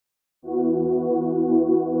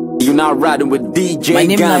You're not riding with DJ My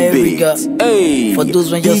name is Erigga. Hey, for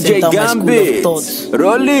those when you DJ sent out my school of thoughts.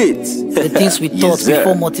 Roll it. The things we thought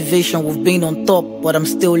before motivation, we've been on top, but I'm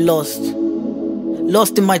still lost.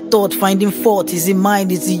 Lost in my thought, finding fault. Is it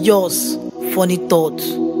mine? Is it yours? Funny thought.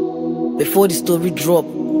 Before the story drop,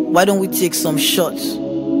 why don't we take some shots?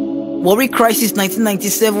 Worry crisis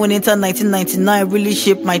 1997 enter 1999 really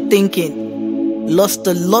shaped my thinking. Lost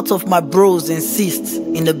a lot of my bros and ceased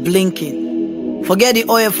in the blinking. Forget the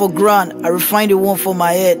oil for grand, I refined the one for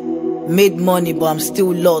my head. Made money, but I'm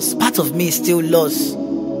still lost. Part of me is still lost.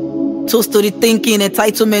 Toast to the thinking,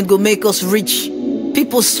 entitlement go make us rich.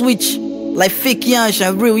 People switch, like fake yansh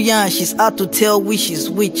and real yansh. It's hard to tell which is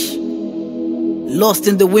which. Lost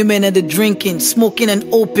in the women and the drinking, smoking and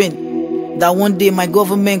open. That one day my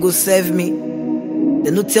government go serve me. They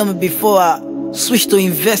no tell me before I switch to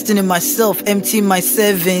investing in myself, emptying my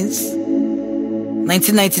savings.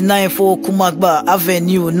 1999 for Kumagba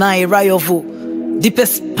Avenue, 9 Rayovo.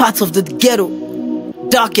 Deepest part of the ghetto,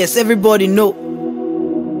 darkest, everybody know.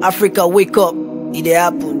 Africa wake up, it dey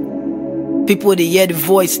happen. People they hear the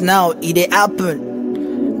voice now, it dey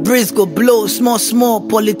happen. Breeze go blow, small,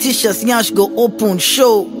 politicians yansh go open,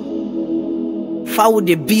 show. Foul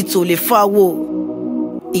the beat or the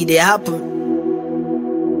foul, it dey happen.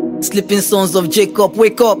 Sleeping sons of Jacob,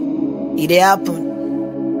 wake up, it dey happen.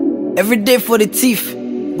 Every day for the thief,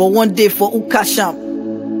 but one day for Ukasham.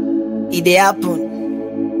 It dey happen.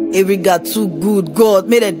 Erigga too good, God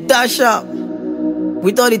made a dash up.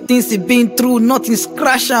 With all the things he been through, nothing's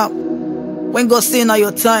crash up. When God say now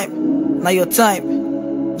your time, now your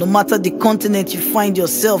time. No matter the continent you find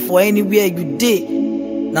yourself or anywhere you dey,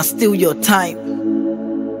 now still your time.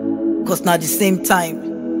 Cause now the same time.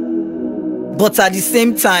 But at the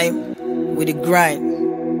same time, with the grind.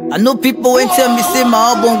 I know people when tell me say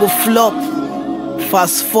my album go flop.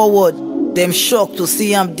 Fast forward, them shocked to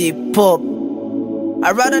see I'm the pop.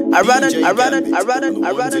 I rather. No,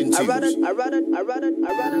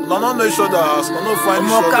 no show that. No find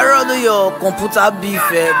show. Carry your computer beef,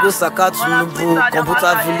 go Saka Tunubu,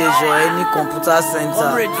 computer village or any computer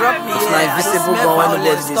center. It's not invisible, but when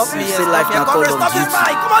nobody say life na call of duty.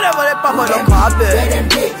 Come on, where them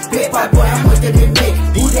day, paper boy, how much did they make?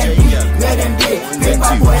 Who them be? Where them day,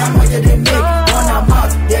 paper boy, how much did they make? On a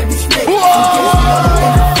mouth, there be snake. On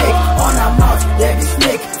a mouth, there be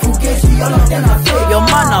snake. Your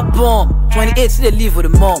man a bomb, 28 they live with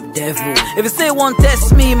the mom, devil. If you say one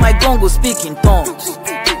test me, my gun go speak in tongues.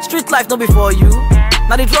 Street life not before you.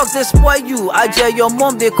 Now the drugs they spoil you. I tell your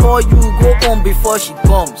mom they call you, go home before she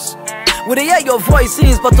comes. We they hear your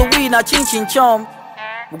voices, but the we not chin chum.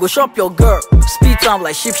 We go shop your girl, speed time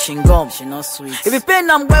like sheep gum. She not sweet. If you pay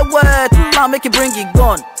them wet, now make you bring it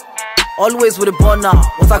gun. Always with a burner,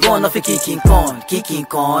 what I gonna fi kicking con.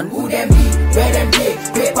 Who them be? Where them be?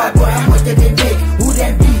 Paper boy, how much did they make? Who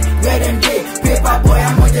them be? Where them be? Paper boy,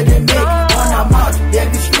 how much did they make? On a mouth, there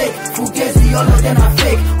be snake. Fugazi, all of them are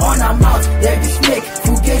fake. On a mouth, there be snake.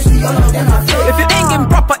 Fugazi, all of them are fake. If you ain't getting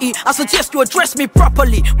property, I suggest you address me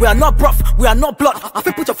properly. We are not rough, we are not blood. I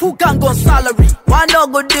feel put your full gang on salary. Why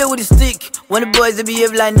not go deal with the stick? When the boys they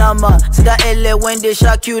behave like Nama. See that LA when they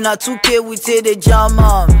shock you, now 2K we say they jam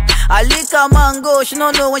I lick a mango, she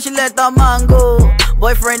don't know when she let her mango.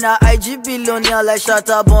 Boyfriend a IG billionaire like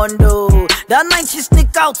Shatta Bondo. That night she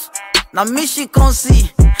sneak out, now me she can't see.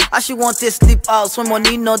 As she want to sleep house when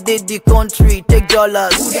money not dead the country. Take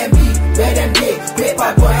dollars. Who them be? Where them be?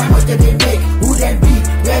 Paper boy, how much did they make? Who them be?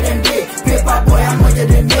 Where them be? Paper boy, how much did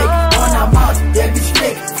they make? On a mouth, there be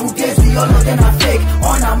snake. Fugazi, all of them are fake.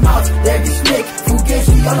 On a mouth, there be snake.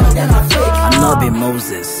 Fugazi, all of them are fake. I'm not be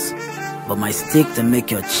Moses, but my stick to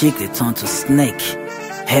make your cheek they turn to snake.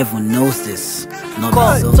 Heaven knows this.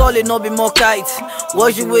 Come, tall it not be more kite.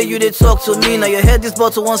 Watch the way you they talk to me. Now your head is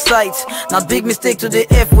brought to one side. Now big mistake to the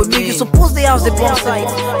F with me. You suppose they have the bomb side.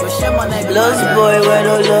 Lost boy, where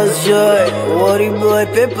no lost joy. Worry boy,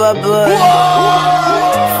 paper boy.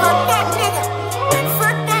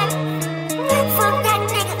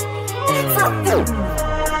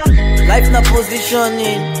 Life not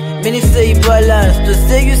positioning. Many say you balance. To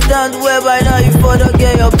say you stand where by now you further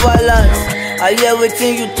get your balance. I hear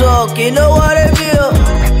everything you talk, you know what I feel.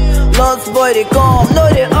 Lost boy they come, no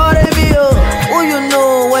they are reveal. Who you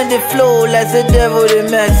know when they flow like the devil they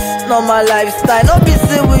mess. Not my lifestyle, not be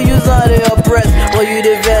say we use how they oppress. But you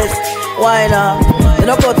the best, why now? You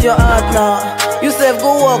don't cut your heart now. You said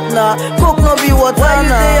go walk now, cook no be water now.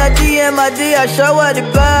 You say I DM, I day I shower the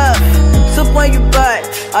bath. Soup when you buy,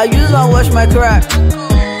 I use and wash my crack.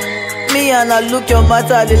 Me and I look your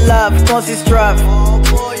matter, they laugh, cause it's trap.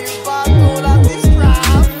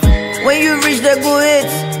 When you reach the go hit,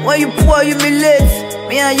 when you pour you me lit.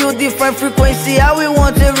 Me and you different frequency, how we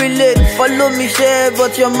want to relate. Follow me, share,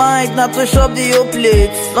 but your mind not to shop the whole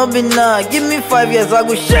plate. Not be now, give me 5 years, I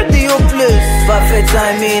go shake the whole place. Perfect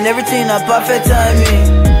timing, everything a perfect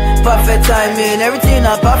timing. Perfect timing, everything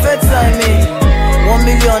a perfect timing. 1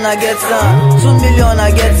 million I get some, 2 million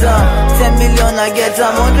I get some, 10 million I get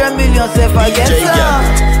some, 100 million if I get some.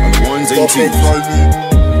 And the ones and twos.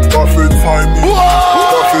 Perfect timing,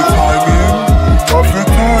 perfect timing,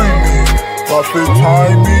 perfect timing, perfect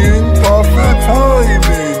timing, perfect timing,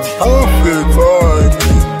 perfect timing.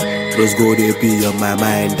 Let's go, they be on my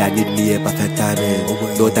mind. I need me a perfect timing.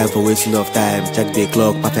 No time for wasting of time. Check the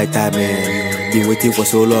clock, perfect timing. Been waiting for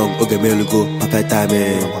so long, okay, me go, perfect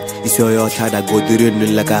timing. It's your child that go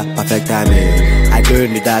during like a perfect timing. I go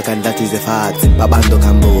in the dark and that is a fact. Babando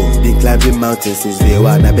Cambo, been climbing mountains since day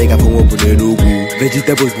one. I beg from open the Nugu.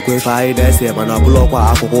 Vegetables because fine, I say, man, I block what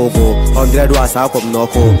I go. 100 was out from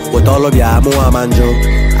Noko. But all of ya, Moa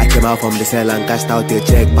Manjo. I came out from the cell and cashed out a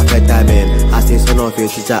check, perfect timing. As a son of a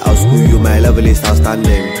teacher, I'll school you, my level is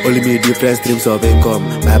outstanding. Only me different streams of income,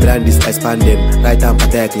 my brand is expanding. Right hand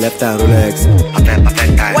Patek, left hand Rolex.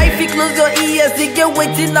 Perfect time. Wifey, close your ears, they get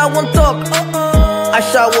waiting, I won't talk. I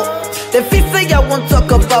shower, the feet say I won't talk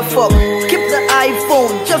about fuck. Keep the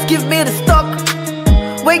iPhone, just give me the stock.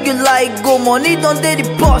 When you like go, money don't they the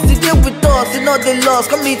boss. You deal with us, you know they lost,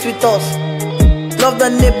 come meet with us. Love the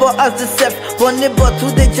neighbor as the self, but neighbor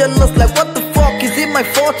too they jealous. Like what the fuck, is it my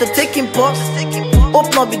fault you're taking pause?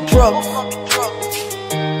 Hope not be drugs.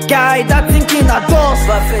 Guy, that thinking I toss.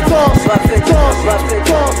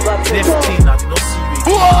 Next thing I did not see you.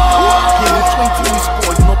 Give me 20 minutes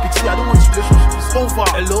score, you not pity. I don't want this relationship, it's over.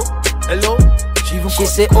 Hello? She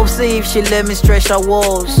say, oh, say if she let me stretch her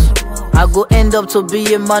walls, I go end up to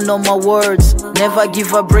be a man on my words. Never give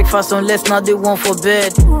her breakfast unless now they want for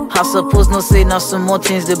bed. I suppose no say now some more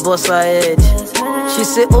things they bust her head. She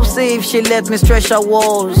say, oh, say if she let me stretch her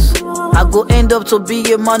walls, I go end up to be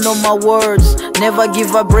a man on my words. Never give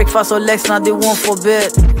her breakfast unless now they want for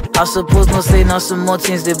bed. I suppose no say now some more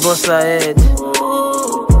things they bust her head.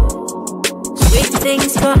 Sweet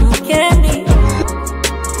things, cotton candy,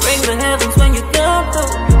 bring the heavens when you come through.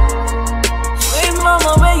 Sweet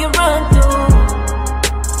mama, where you run to?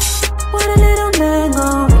 What a little man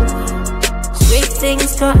gon' do? Sweet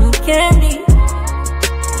things, cotton candy,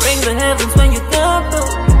 bring the heavens when you come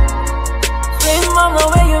through. Sweet mama,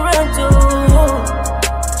 where you run to?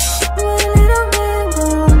 What a little man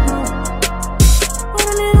gon' do? What a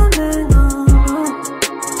little man gon' do?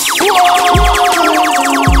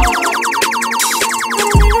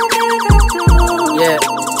 Yeah.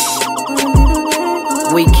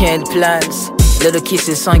 Weekend plans, little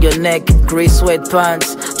kisses on your neck, grey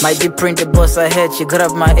sweatpants. My deep print the boss ahead, she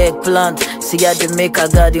grabbed my eggplant. See how they make her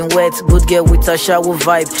garden wet, good girl with a shower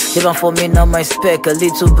vibe. Even for me now my spec, a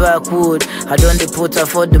little backwood. I don't dey put her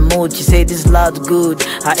for the mood, she say this loud good.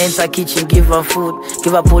 I enter kitchen, give her food,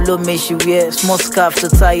 give her polo me she wear. Small scarf to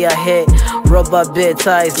tie her hair, rubber bed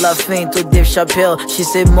ties, laughing to Dave Chappelle. She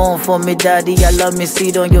say mom for me daddy, I love me see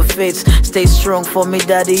it on your face. Stay strong for me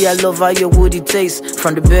daddy, I love how your woody taste.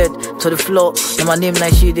 From the bed to the floor, and my name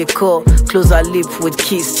like she dey call. Close her lip with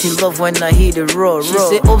kiss, she love when I hear the roar. She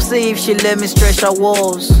say oh say if she let me stretch her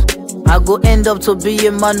walls, I go end up to be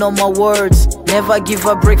a man on my words. Never give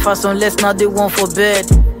her breakfast unless now they want for bed.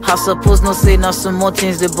 I suppose no say now some more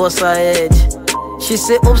things they bust her head. She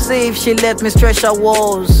say oh say if she let me stretch her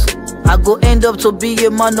walls, I go end up to be a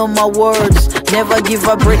man on my words. Never give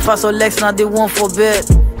her breakfast unless now they want for bed.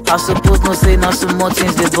 I suppose no say now some more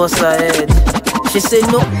things they bust her head. She say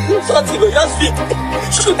no. Something will just fit.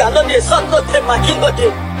 Sugar not dey, salt not dey, maggi not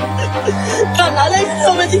dey. Can I like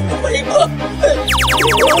so many people?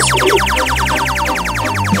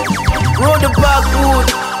 Roll the backwood,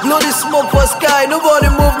 blow the smoke for sky.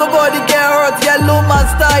 Nobody move, nobody get hurt. Yellow man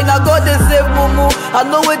style, now God they save mumu. I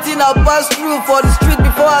know wetin I pass through for the street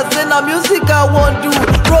before I say na music I want do.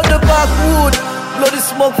 Roll the backwood, blow the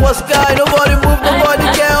smoke for sky. Nobody move,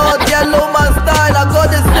 nobody get hurt. Yellow man style, now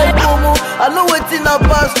God they save mumu. I know wetin I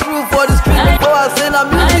pass through for the street before I say na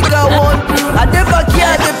music I want do. I dey back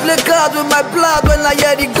here, they play cards with my blood when I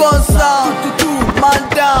hear the gun sound. Man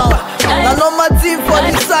down. Now know my team for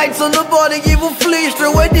the side, so nobody give a flinch.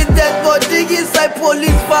 Throw away the dead body inside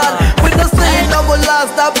police van. We no say no go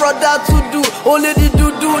last, that brother to do. Only the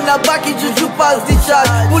do now back in juju pass the charge.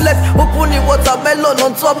 Bullet open the watermelon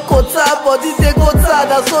on top quota, but this they go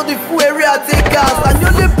tired. I saw the full area take gas. And you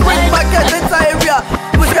only bring back at better area.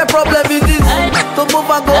 Which kind problem is this? To move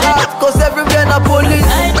and go out, cause everywhere na police.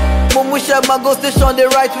 Mumusha go station, they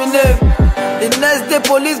write me name. The next day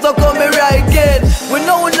police don't come area again. We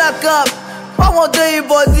know we not come. I want to your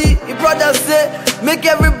body. Your brother say make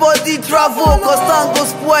everybody travel. Cause time go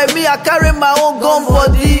spoil me, I carry my own gun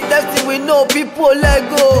body. Next thing we know, people let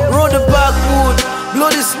go. Roll the backwood, blow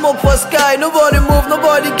the smoke for sky. Nobody move,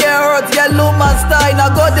 nobody get hurt. Yellow man style, now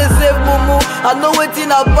God they save Mumu. I know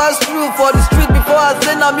wetin I pass through for the street before I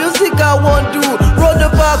send the music I won't do. Roll the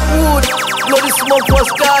backwood, blow the smoke for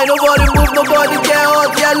sky. Nobody move, nobody get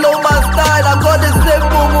hurt. Yellow man style, now God they save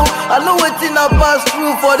Mumu. I know wetin I pass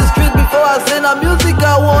through for the street before I send the music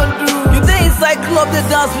I won't do. You dey inside club, they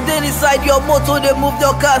dance, we dey inside your motor, they move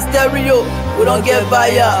your car stereo. We don't get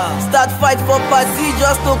buyer. Start fight for party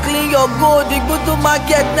just to clean your gold. You go to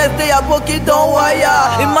market next day, your pocket don't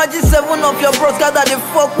wire. Imagine 7 of your bros gather they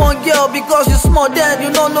fuck one girl because you small then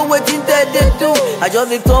you don't know what in there they do. I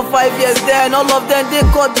just did turn 5 years there and all of them they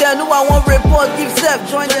caught them. Who I want report, give self,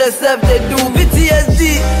 join themselves they do.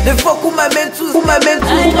 PTSD, they fuck with my mental, who my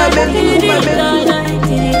mental, who my mental, who my mental.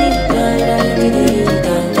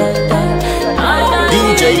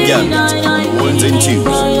 DJ Gambit, ones and twos.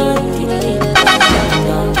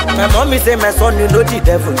 My mommy say my son you know the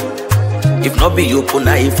devil. If not be you,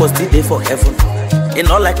 now he first day for heaven. He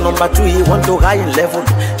not like number 2, he want to high in level.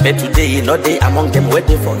 But today he not day among them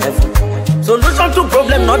waiting for heaven. Solution to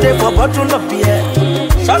problem not there for bottle of beer.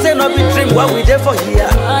 So say not be dream what we there for here.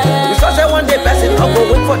 We so say one day person not go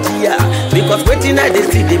wait for tear. Because waiting at the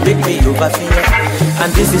street they make me overfear.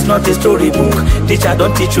 And this is not a storybook. Teacher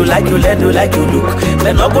don't teach you like you learn, you like you look.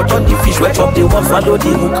 Then not go turn the fish, wet up the one, follow the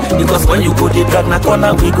hook. Because when you go they drag na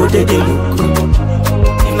corner, we go they look.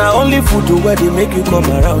 If na only food do where they make you come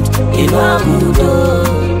around, you know good.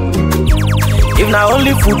 If na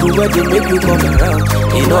only food do where they make you come around,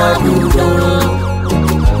 you know good.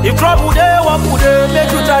 If trouble they walk with they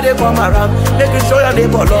make you try to come around, make you show your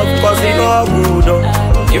neighbor love, cause you know good.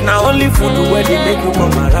 If na only food do where they make you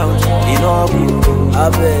come around, you know good. I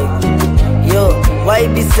beg, yo, why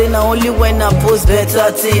be say na only when I post better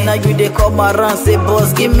thing? Now you they come around say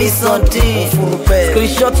boss give me something.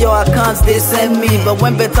 Screenshot your accounts they send me, but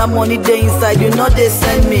when better money they inside you know they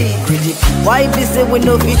send me. Why be say we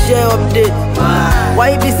no fit share update?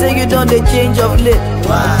 Why be say you don't they change of late?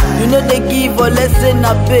 You know they give or let's say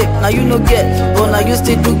na big. Now you no get, but now you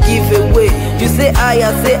still do give away. You say I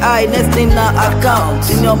say I, next thing na account.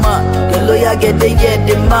 In your man, the lawyer get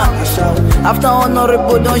the man. After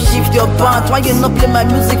honorable don't shift your pants. Why you not play my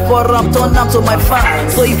music for rap, turn down to my fan?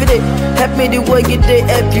 So if they help me the way you they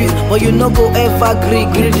help you, but you no go ever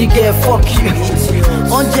greedy girl, fuck you.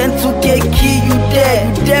 Ungentle key, you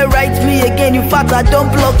dare write me again, in fact I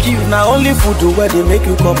don't block you. Now only food do where they make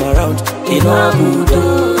you come around, you know good.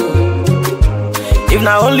 If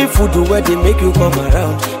now only food do where they make you come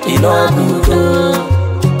around, you know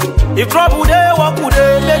good. If trouble they walk with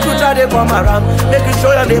they make you try to come around, make you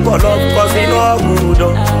show your neighbor love, cause you know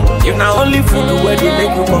good. If now only food do where they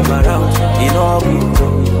make you come around, you know good.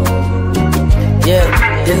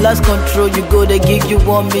 Yeah, the last control you go, they give you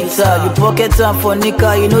 1 meter. You pocket time for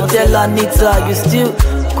Nika, you know tell Anita. You still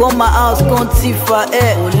come my house, come Tifa,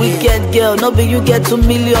 wicked girl, no be you get 2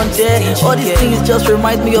 million there. All these things just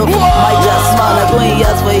remind me of my jazz man. I go in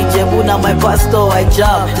years for Ijebu, now my pastor I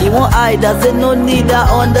jam. He won't hide, I say no need, I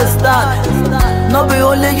understand. No be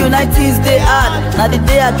only united they add. Now the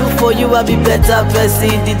day I do for you, I be better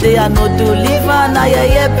person. The day I no do, leave and I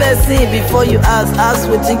hear person. Before you ask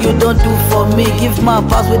what thing you don't do for me. Give my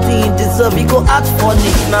pass what thing you deserve, you go act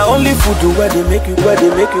funny. Now only food do where they make you, where they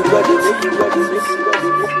make you, where they make you, where they make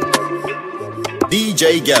you.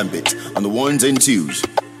 DJ Gambit on the ones and twos.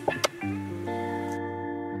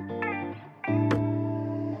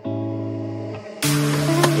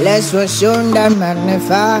 Less was shown than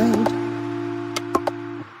magnified.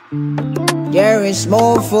 There is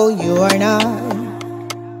more for you and I.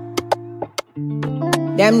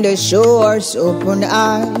 Them the shores open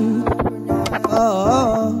eye.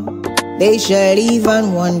 Oh, they shall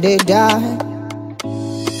even one day die.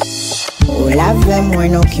 All of them will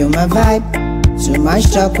not kill my vibe. Too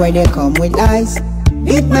much talk where they come with lies.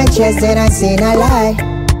 Beat my chest and I say a lie.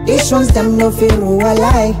 These ones them no feel who I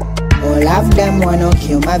lie. All of them wanna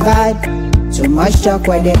kill my vibe. Too much talk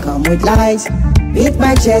where they come with lies. Beat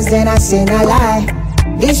my chest and I say a lie.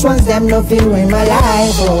 These ones them no feel ruin my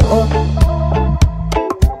life. Oh, oh.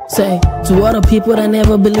 Say, to all the people that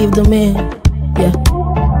never believed in me, yeah.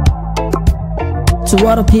 To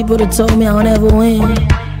all the people that told me I'll never win,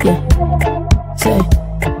 yeah. Say,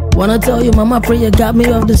 wanna tell you, mama prayer got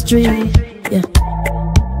me off the street, yeah.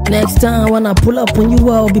 Next time when I pull up on you,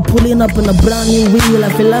 I'll be pulling up in a brand new wheel. I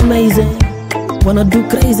feel amazing. Wanna do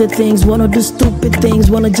crazy things, wanna do stupid things,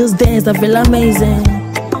 wanna just dance, I feel amazing.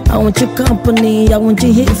 I want your company, I want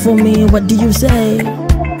you here for me. What do you say?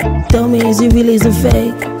 Tell me, is it real, is it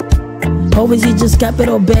fake? Or is it just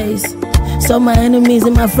capital base? So my enemies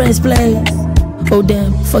in my friends' place. Oh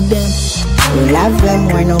damn, fuck them. You love them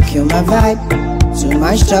when no kill my vibe. Too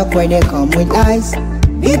much talk where they come with lies.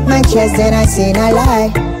 Beat my chest and I say no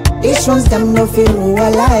lie. These ones them no feel who I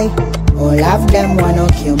lie. All of them wanna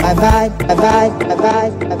kill my vibe.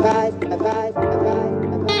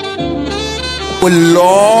 Oh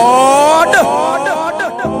Lord!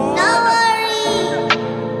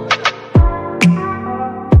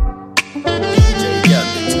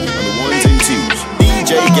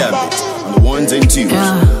 DJ Gambit on the ones and twos.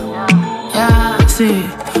 Yeah, see,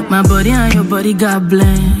 my body and your body got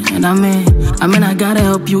blend. And I mean, I gotta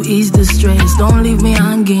help you ease the stress. Don't leave me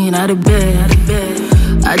hanging out of bed.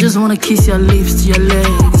 I just wanna kiss your lips to your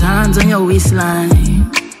legs, hands on your waistline,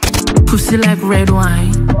 pussy like red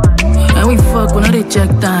wine. And we fuck when they check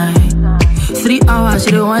time. 3 hours,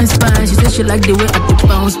 she the wine spine. She said she like the way I take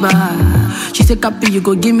bounce back. She said, Cappy, you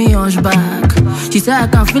go give me hunchback. She said, I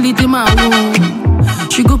can feel it in my room.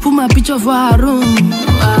 She go put my picture for her room.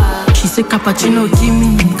 She said, Cappuccino, give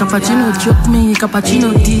me. Cappuccino, choke me.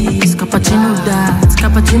 Cappuccino, this. Cappuccino, that.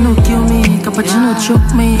 Cappuccino, kill me. Cappuccino,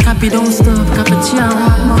 choke me. Cappy, don't stop. Cappuccino, I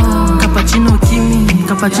want more. Cappuccino, kill me.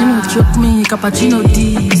 Cappuccino, choke me. Cappuccino,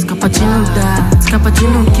 this. Cappuccino, that.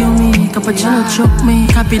 Cappuccino, kill me. Cappuccino, choke me.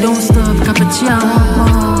 Cappy, don't stop. Cappuccino, I want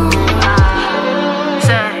more.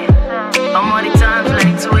 Say, I'm all the times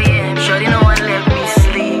like 2 a.m. Shorty, no one let me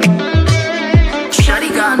sleep. Shorty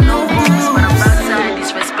got no moves, but I'm outside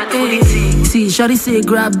disrespectfully. See, shorty say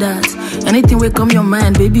grab that. Anything will come your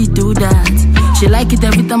mind, baby, do that. She like it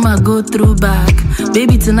every time I go through back.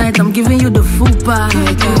 Baby, tonight I'm giving you the full pack.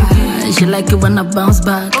 She like it when I bounce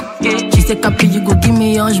back. She said, Cappy, you go give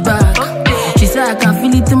me hunchback. She said, I can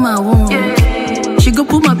feel it in my womb. She go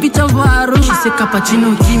put my picture for her room. She said,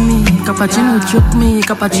 Cappuccino, give me. Cappuccino, choke me.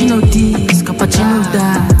 Cappuccino, this. Cappuccino,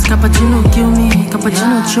 that. Cappuccino, kill me.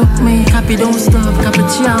 Cappuccino, choke me. Cappy, don't stop.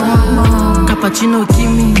 Cappuccino, I want more. Cappuccino,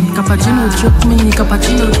 give me. Cappuccino, choke me.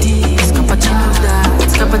 Cappuccino, this. Cappuccino, that.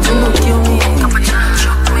 Cappuccino, kill me. Cappuccino,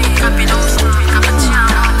 choke me. Cappy, don't stop. Cappuccino,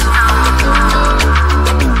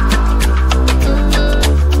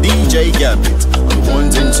 DJ Gambit on the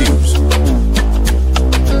ones and twos.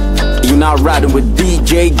 You're not riding with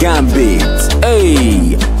DJ Gambit.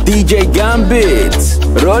 Hey, DJ Gambit,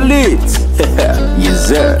 roll it. Yes,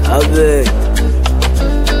 sir. I beg.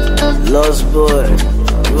 Lost boy,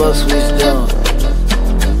 lost wisdom.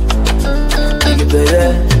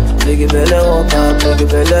 Biggie belly, walk out, biggie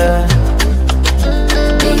belly.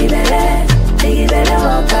 Biggie belly,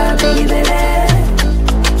 walk out, biggie belly.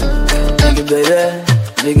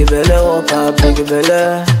 Biggie belly, walk out, biggie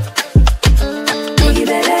belly.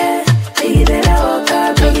 Biggie belly, walk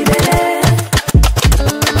out, biggie belly.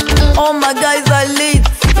 All my guys are lit.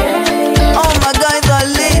 All my guys are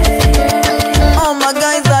lit. All my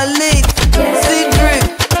guys are lit. See drip,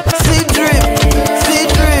 see drip, see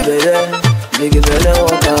drip. Biggie belly,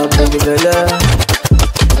 walk out, biggie belly.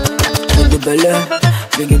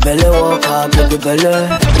 Biggie belly, walk out, biggie belly.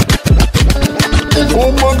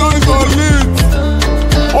 All my guys are lit.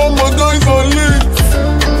 All my guys are lit.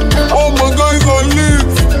 All my guys are lit.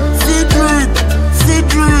 See drip, see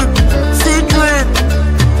drip, see drip.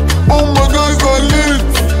 All my guys are lit.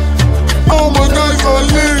 All my guys are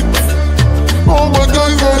lit. All my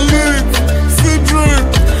guys are lit. See drip.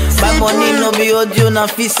 My money no be audio na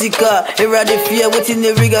physical. Era the fear waiting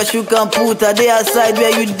the rigger you can put. A day outside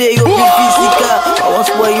where you day you be physical. I won't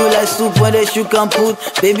spoil you like soup when they you can put.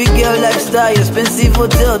 Baby girl lifestyle, expensive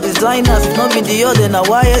hotel, designers. If not be the other, now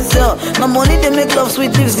YSL. My money they make love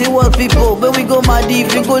sweet lips, the world people. When we go my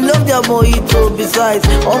deep, we go love their mojito. Besides,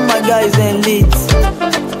 all my guys and lit.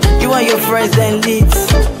 You and your friends and lit.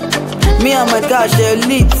 Me and my cash are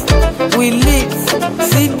lit. We lit.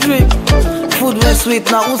 See drip. Food when sweet,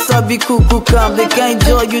 now usabi cook calm. They can't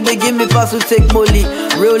enjoy you, they give me pass to take molly.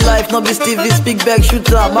 Real life, not be Stevie, speak back,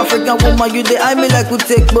 shoot up. African woman, you they eye me like we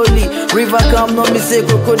take molly. River come, no me say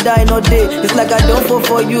crocodile no day. It's like I don't fall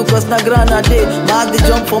for you, cause na grana day. My heart they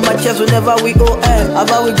jump for my chest whenever we go end.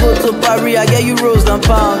 About we go to Paris, I get you euros and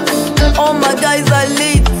pounds. All my guys are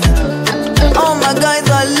lit. All my guys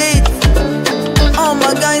are lit. All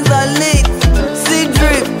my guys are lit. See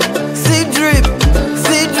drip, see drip,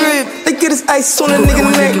 see drip. They get his ice on a nigga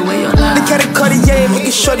neck. They carry Cartier, make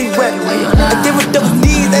it shorty wet. I give a double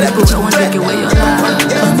D, that bitch a threat. People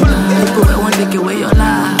want to take away your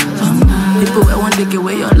life. People want to take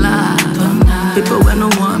away your life. People no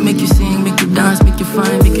one make you sing, make you dance, make you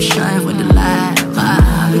fine, make you shine for the light.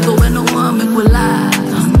 People no one make you laugh.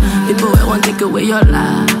 People want to take away your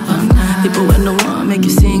life. People no one make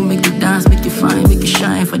you sing, make you dance, make you fine, make you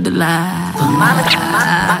shine for the light.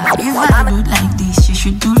 Why I do like this, you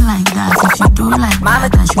should do like that. If you do like that,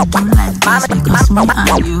 I should do like this. Because me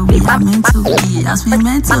and you, we are meant to be. As we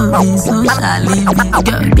meant to be, so shall it be.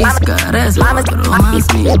 Girl, this girl is love, romance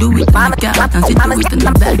me. Do it in the car, and she do it in the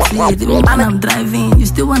backseat. Even when I'm driving, you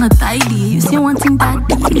still wanna tidy. You still wanting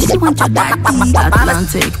daddy, you still want your daddy.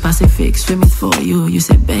 Atlantic, Pacific, swim it for you. You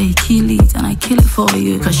say, babe, kill it, and I kill it for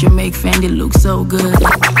you. Cause you make Fendi look so good,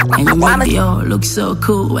 and you make the all look so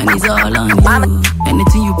cool when it's all on you.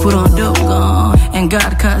 Anything you put on, dope gone. And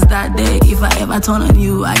God, cause that day, if I ever turn on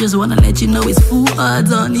you, I just wanna let you know it's full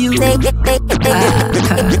odds on you. My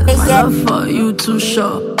love for you too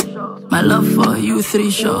short. My love for you 3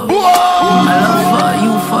 short. My love for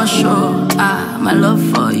you for sure. My love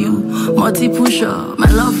for you multiple short. My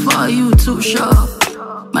love for you too short.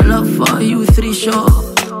 My love for you 3 short.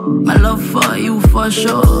 My love for you for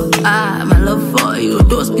sure. My love for you.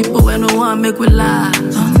 Those people when no one make we laugh.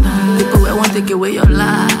 People when won't take away your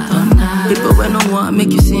life. People when no one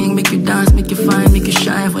make you sing, make you dance, make you find, make you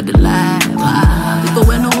shine for the life. People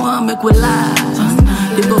when no one make we laugh.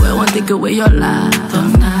 People when won't take away your life.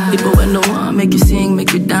 People when no one make you sing,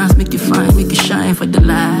 make you dance, make you find, make you shine for the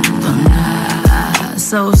life.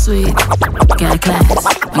 So sweet, got a class.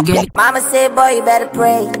 Mama said, boy, you better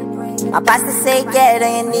pray. My pastor say, get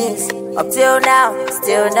on your knees. Up till now,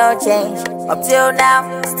 still no change. Up till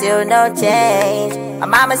now, still no change. My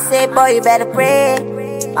mama said, boy, you better pray.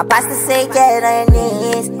 My pastor say, get on your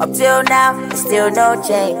knees. Up till now, still no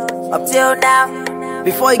change. Up till now.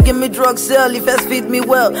 Before you give me drugs, sell, if first feed me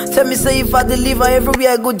well. Tell me say if I deliver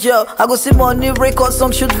everywhere I go jail. I go see money, record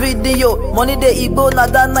some shoot video. Money they Igbo,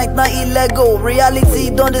 not that night, not illegal. Reality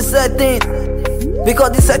done the setting.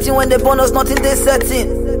 Because the setting when they bonus, nothing they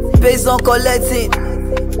setting. Based on collecting.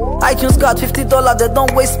 iTunes got $50, they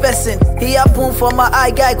don't waste person. He happen for my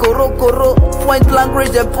eye guy, koro. Point blank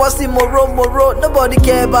range, they pussy moro. Nobody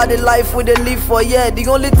care about the life we they live for, yeah. The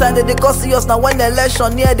only time that they cost us now when the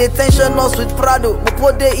election, yeah. They tension us with Prado,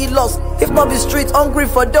 Mopo they eat lost. If not be street hungry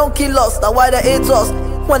for don't kill us. Now why they hate us?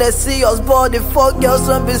 When they see us, boy, the fuck girls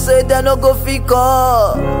when be say they no go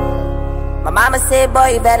fika. My mama said, boy,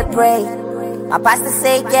 you better pray. My pastor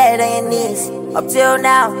say, get on your knees. Up till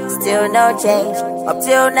now, still no change. Up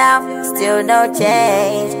till now, still no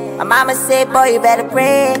change. My mama say, boy, you better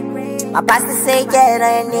pray. My pastor say, get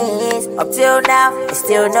on your knees. Up till now, it's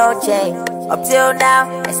still no change. Up till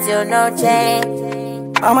now, it's still no change.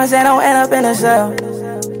 Mama said, don't end up in a cell.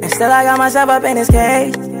 And still I got myself up in this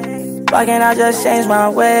cage. Why can't I just change my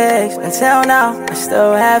ways? Until now, I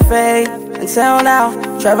still have faith. Until now,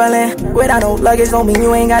 traveling without no luggage don't mean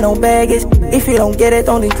you ain't got no baggage. If you don't get it,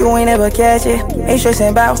 don't think you ain't ever catch it. Ain't stressing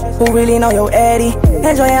about who really know your Eddie.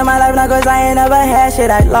 Enjoying my life now cause I ain't never had shit.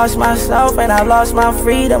 I lost myself and I lost my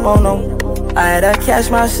freedom, oh no. I had to catch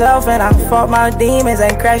myself and I fought my demons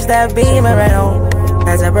and crashed that beam and ran home.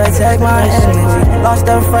 Had to protect my energy. Lost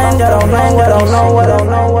a friend, I don't know.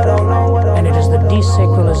 And it is the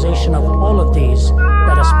desacralization of all of these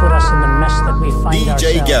that has put us in the mess that we find ourselves.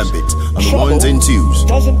 DJ Gambit on the ones and twos.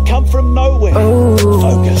 Doesn't come from nowhere.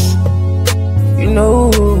 Focus. You know.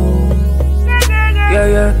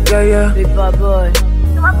 Yeah. Big bad boy.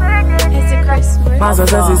 It's a Christmas. My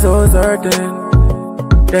success is so certain.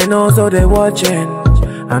 They know, so they watching.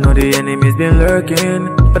 I know the enemy's been lurking,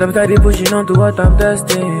 but I'm steady pushing on to what I'm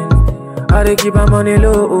destined. I dey keep my money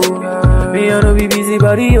low. Me I no be busy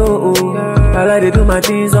body, I like to do my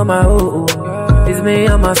things on my own. It's me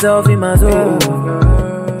and myself in my soul.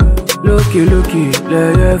 Looky,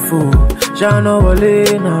 lẹ́yẹ̀ fò. Ṣáná wọlé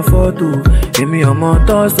na photo. Èmi ọmọ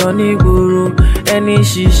tán sọ ní gbòòrò. Ẹni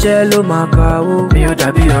ṣiṣẹ́ ló máa kàwó. Mi ò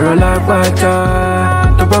dàbí ọ̀rọ̀ lágbájá.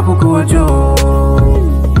 Tó bá kúkú òjò.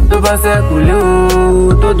 Tó bá ṣẹ́kù lé o.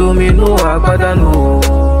 Tó dominú àgbádánù.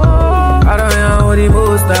 Ara yẹn àwọn the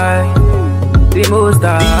most high. The most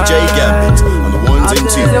high. DJ Gambit on the ones and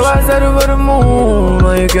twos. I said over the moon,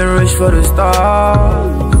 or you can reach for the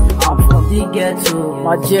stars. I'm from the ghetto,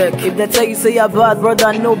 my jack. If they tell you say you're bad,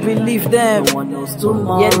 brother, no believe them. No one knows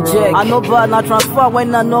tomorrow. Yeah, jack. I know bad, not transfer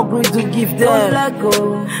when I no agree to give them. Don't let go.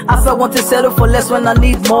 I feel want to settle for less when I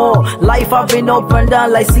need more. Life I've been up and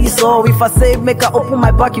down like seesaw. If I say make I open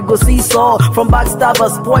my back, you go seesaw. From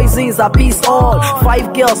backstabbers, poisons, I peace all.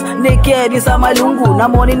 5 girls naked inside my lungu. Now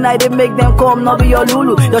morning night they make them come, not be your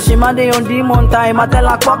lulu. Your shima they on demon time. I tell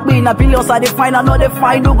her fuck me. Now billions I define, I know they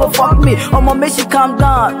find who go fuck me. I'ma make she calm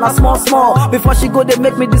down. Now small. Before she go, they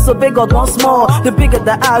make me disobey God once more. The bigger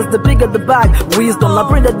the ass, the bigger the bag. Wisdom, I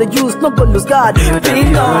bring that the use, no good lose God.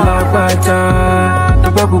 Ding dong.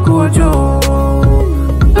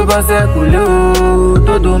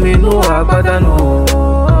 Tó domino àgbádánù.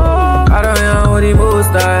 Ara yẹn àwọn the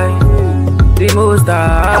most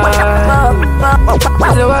high. I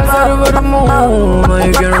say what's up over the moon? Now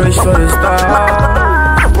you can reach for the stars.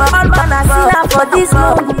 All man I sit down for this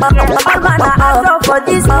moon. All man I ask up for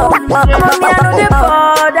this moon. Mommy I know the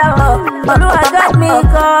border. Olu I got me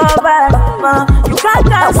covered. You can't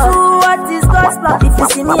cancel what is God's plan. If you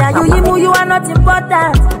see me and you are not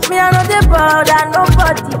important. Me I know the border,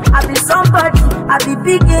 nobody. I be somebody. I be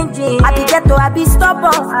big engine. I be ghetto, I be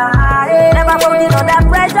stubborn. Never holding under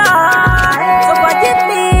pressure. So forgive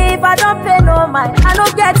me if I don't pay no mind. I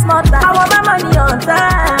don't get smarter. I want my money on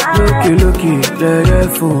time. Looky, yeah,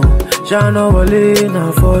 fool. Shana wale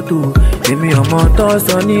na photo. Emi ọmọ tó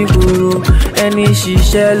sọ ní gbòòrò. Ẹni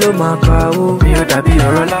ṣiṣẹ́ ló máa kàwó. Mi ò dàbí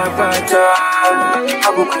ọ̀rọ̀ lágbájá.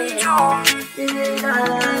 Àbùkù ìjọ.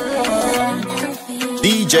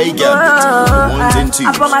 DJ Gambit, ones and twos. I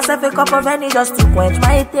bought myself a cup of honey just to quench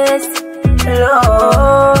my taste.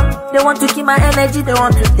 Hello, they want to keep my energy, they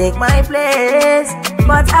want to take my place.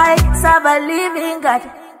 But I serve a living God.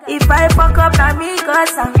 If I fuck up, na me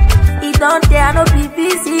cause it don't dare no be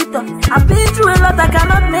visitor. I've been through a lot, I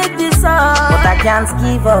cannot make this up. But I can't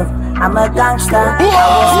give up, I'm a gangster. I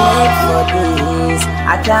was made for this,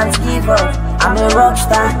 I can't give up, I'm a rock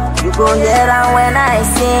star. You go hear and when I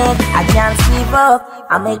sing, I can't give up,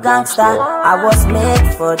 I'm a gangster. I was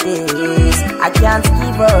made for this, I can't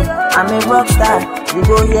give up, I'm a rock star. You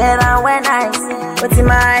go hear and when I sing, but in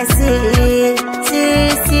my see.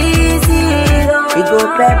 He go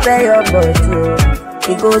prepare your body,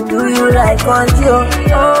 he go do you like country.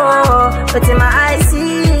 Oh, but in my eyes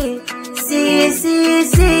see. He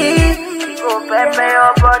go prepare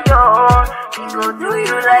your body, he go do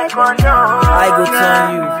you like country. I go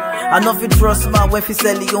tell you. I know if you trust my wife, he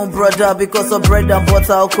sell your own brother. Because of bread and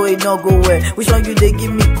butter, Oko, it not go where. Which one you they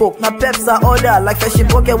give me coke? Now peps are order. Like fashion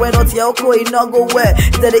pocket when not here, Oko, it not go where.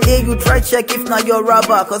 Instead of A, you try check if not your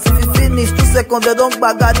rubber. Cause if you finish 2 seconds, they don't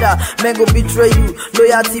bagada. Men go betray you.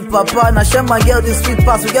 Loyalty, papa. Now share my girl this sweet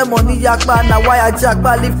pass. We get money, yakba. Now why I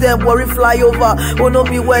jackba? Leave them, worry, fly over. Oh, no,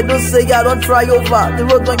 beware. Don't say I don't try over. The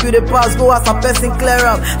road when you the pass, go ask a person clear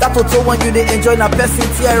up. That auto when you they enjoy, na person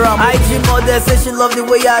tear up. IG mother say she love the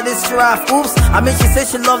way I this draft. Oops, I mean she said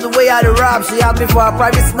she love the way I the rap. She had me for a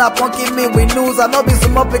private snap, won't give me with news. I know be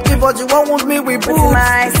some up picky, but you won't want me with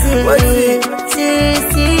boots. See.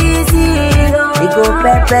 He go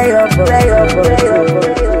prepare your body.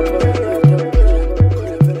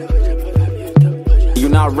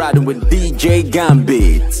 You're not riding with DJ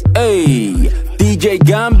Gambit. Hey, DJ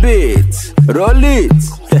Gambit, roll it.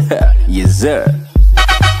 Yes, sir.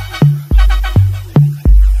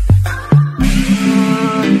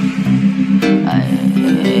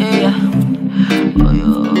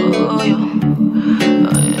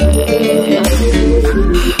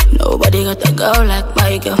 Nobody got a girl like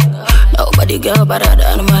my girl. Nobody girl better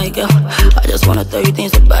than my girl. I just wanna tell you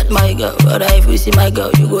things about my girl. But if you see my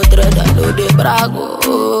girl, you go thread and do the brago.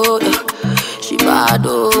 Yeah. She bad,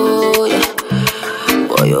 oh yeah.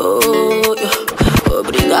 Boy, oh yeah.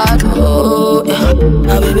 Obrigado, yeah.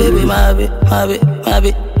 My baby, my baby, my baby, my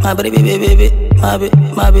baby, my baby, baby, my baby,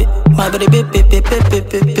 my baby, my baby,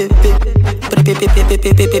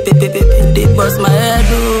 they bust my head,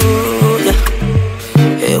 oh yeah.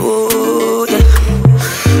 Hey, oh yeah.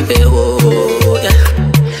 Hey, oh yeah.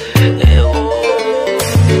 Hey, oh.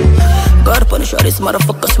 God punish all these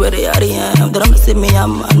motherfuckers where they are. They don't see me,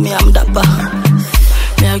 I'm dapper.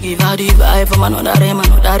 Me I give her the vibe from another them.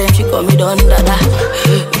 She call me Don Dada.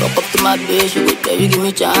 Walk up to my bitch, she go tell you give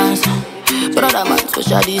me chance. Brother man,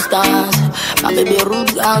 social distance. My baby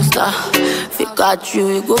rude gangster. If you catch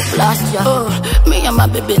you go blast ya. Me and my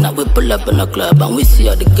baby now we pull up in the club and we see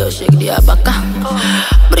all the girls shake the abaka.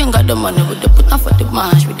 Bring out the money with the put on for the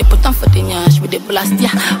mash, with the put on for the nyash, with the blast ya.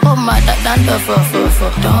 Oh my dad, don't for.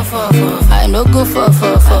 I no go for,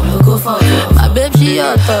 no go for. My baby she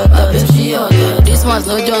hot, my baby she hot. This one's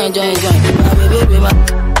no join. My baby, my.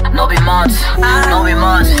 No be mad,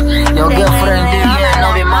 Your girlfriend dey here,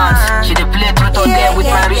 no be mad. She dey play truth or dare with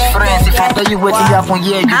my rich friends. If I tell you what you happen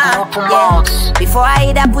here, you go open mouth. Before I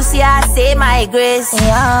eat that pussy, I say my grace.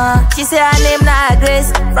 Yeah. She say her name not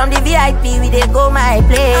Grace. From the VIP, we dey go my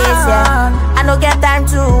place. Yeah. I no get time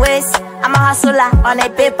to waste. I'm a hustler on a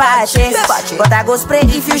paper chase. But I go spray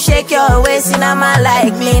if you shake your waist. In a man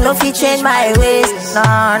like me, no fit change my waist.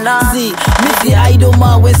 No. See, me the idol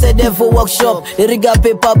man we say there for workshop. Erigga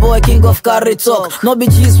paper boy, king of carry talk. No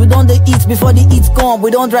bitches, we don't they eat before the eat come.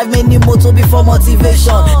 We don't drive many motor before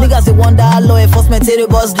motivation. Niggas they wonder how law enforcement tell the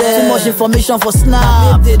boss them. Too much information for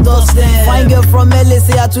snap, they dust them. Fine girl from LA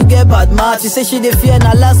say I to get bad match. She say she dey fear,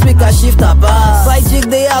 now last week I shift her back. Side chick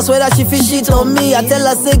they ask whether she fit shit on me. I tell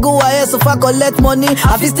her say go ahead. so far collect money.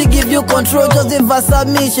 I fit still give you control, just dey verse at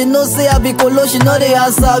me. She know say I be colo, she know they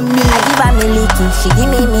answer me. I give her me little, she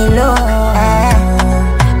give me low.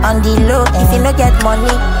 On the low, if you no get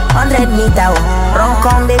money, 100 meter. Run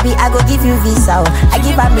come baby, I go give you visa. I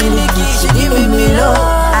give her me little, she give me low.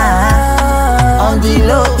 On the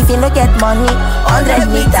low, if you no get money, 100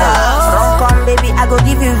 meter. Run come baby, I go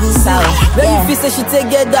give you visa. When you feel say she take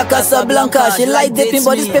get that Casablanca, she like dipping,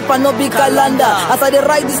 but this paper no be calendar. As I dey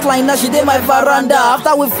write this line now, she dey my veranda.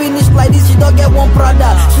 After we finish like this, she don't get one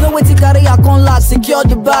Prada. She know where to carry her con lock, secure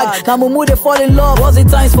the bag. Now Mumu they fall in love, what's the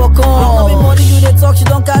times for come? No be money you they talk, she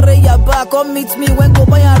don't carry your back. Come meet me when go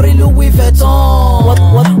buy and real Louis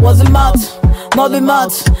Vuitton. What's the math? No be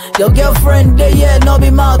mad. Your girlfriend there, yeah, no be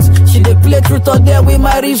mad. She dey play truth or dare with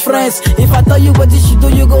my real friends. If I tell you what she do,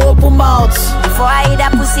 you go open mouth. Before I eat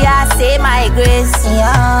that pussy, I say my grace.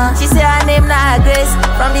 Yeah. She say her name not Grace.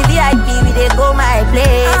 From the VIP, we dey go my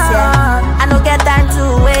place. Yeah. I no get time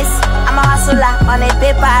to waste. I'm a hustler on a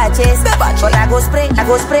paper chase. But I go spray, I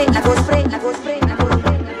go spray, I go spray, I go spray, I go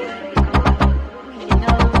spray.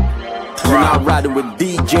 You're not riding with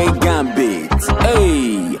DJ Gambit.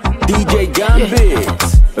 Hey, DJ Gambit.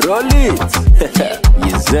 Roll it.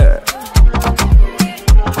 Yes, sir.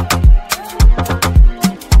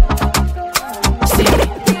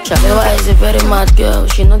 Shalewa is a very mad girl.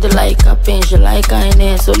 She know the like Kaptain, she like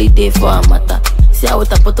kindness. Only day for her matter. See her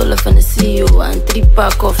with a bottle of Hennessy and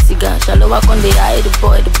 3-pack of cigar. Shalewa con dey eye the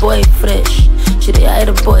boy fresh. She dey eye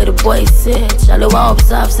the boy set. Shalewa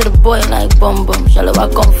observe, see the boy like bum bum. Shalewa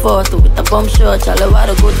come forth with a bomb shot. Shalewa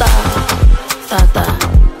the go ta ta ta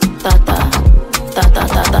ta ta ta ta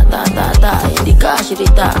ta ta ta ta ta. In the car she dey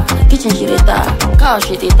ta, kitchen she dey ta, cow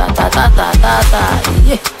she dey ta ta ta ta ta ta.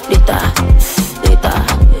 Yeah, dey ta, dey ta,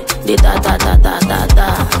 dey ta ta ta ta ta ta,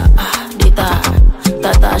 dey ta.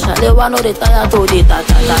 Tata, Shalewa no dey tire to dey ta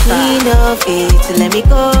ta ta ta. She no fit to let me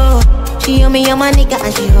go. She hold me on my nigga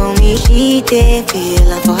and she hold me. She take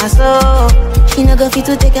feel for her soul. She no go fit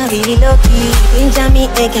to take her really low key. Ginger me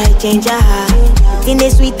egg, I change her heart. In the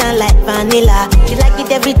sweet and like vanilla. She like it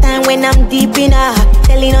every time when I'm deep in her.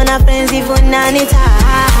 Telling on her friends even on it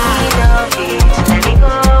hard. She no fit to let me go.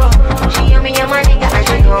 She hold me on my nigga and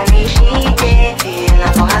she hold me. She take feel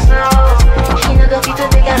for her soul. She no go fit to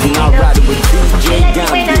take her really low key. DJ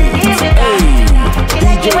Gambit. Hey,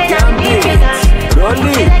 DJ Gambit. Roll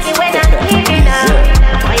it.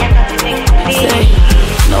 Say,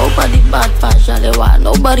 nobody bad for Shalewa,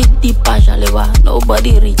 nobody deep for Shalewa,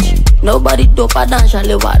 nobody rich, nobody doper than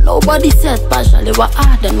Shalewa, nobody set for Shalewa.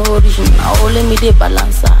 They no origin. Now only me they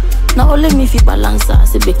balance her. Now only me fi balance her.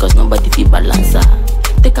 Say because nobody fi balance her.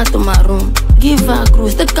 Take her to my room, give her a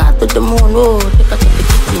cruise. Take her to the moon, oh. Take her to the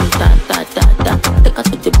kitchen, ta ta ta ta. Take her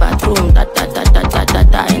to the bathroom, ta ta ta ta ta ta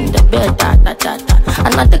ta. In the bed, ta ta ta ta.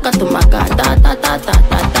 And I take her to my car, ta ta ta ta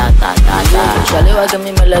ta ta ta ta ta. Shalewa give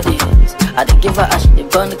me melodies, I dey give her ash, they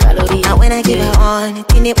burn calories. And when I give her one,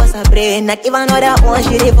 it was her brain. I give her another one,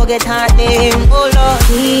 she dey forget her name. Oh Lord,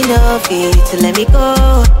 she no fit to let me go.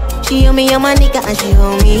 She hold me on my nigga and she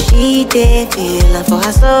hold me. She take feel for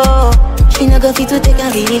her soul. She no go fit to take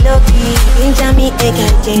her really low key. Ginger me egg, I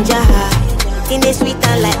change her heart. In the sweet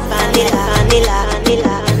and like vanilla, vanilla,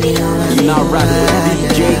 vanilla, vanilla. You're not riding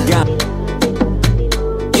with DJ Gambit.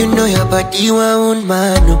 You know your body want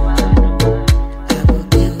man, no.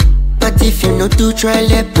 But if you know to try,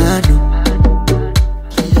 let man know.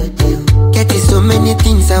 Getting so many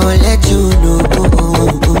things, I will let you know.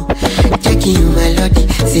 Checking you my lottie,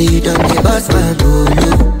 say you don't give us my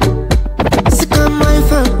bolo. So come on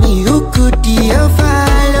for me, who could you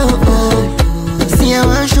follow? See I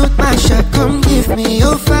want shoot my shot, come give me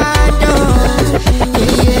your father.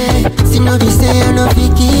 Yeah, see no be say I no be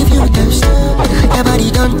give you them stuff. Your body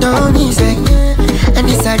don't turn me like, and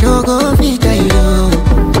this I don't go fit I know.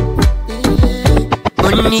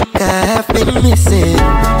 Monica, I've been missing.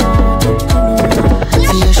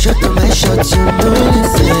 See a shot on my shot, you know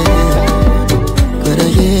listen. But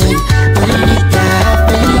again, Monica, I've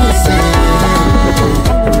been missing.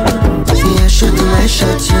 See a shot on my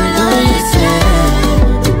shot, you know listen.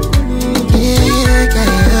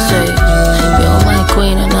 Say, you're my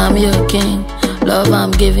queen and I'm your king. Love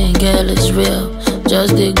I'm giving, girl, it's real.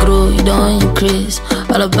 Just they grow, you don't increase.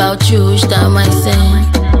 All about you, each time I sing.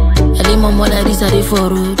 I did my more like this, I did for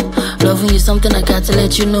rude. Loving you something I got to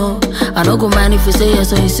let you know. I don't go mind if you say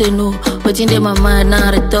yes or you say no. But in my mind now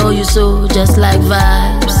I tell you so. Just like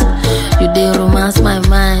vibes, you did romance my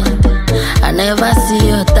mind. I never see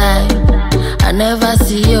your type, I never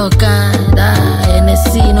see your kind.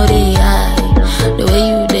 Hennessy no they high. The way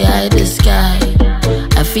you they hide the sky,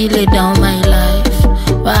 I feel it down my life.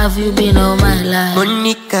 Why have you been all my life?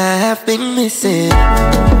 Monica, I've been missing.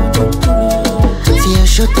 See, I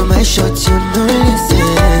shot to my shots, you know, listen.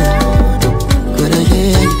 Good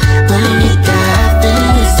again, Monica, I've been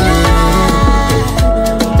missing.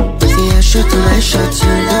 See, I shot to my shots, you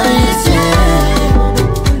know, listen.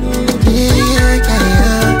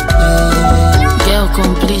 Girl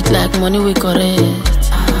complete like money we correct.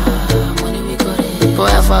 Money we correct.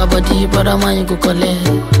 Forever body, brother man you go collect.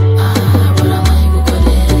 Brother man you go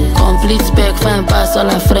collect. Complete spec, fine pass all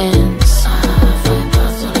our friends. Fine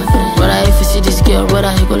pass all our friends. Brother if you see this girl,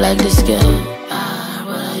 brother you go like this girl.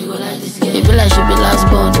 Brother you go like this girl. It be like she be last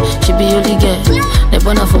born, she be only girl. They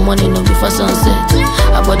born her for money, no before sunset.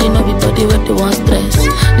 Her body no be body with the one stress.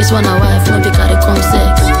 This one a wife, no be carry come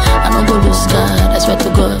sex. I no go lose God, I swear to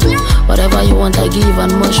God. Whatever you want, I give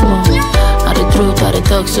and much more. Are the truth, are the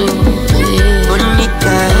talk so yeah. Monica,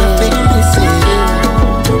 I've been missing.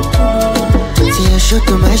 See, I shoot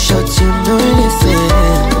to my shots, you know, listen.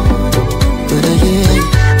 But again,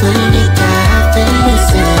 Monica, I've been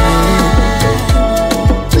missing.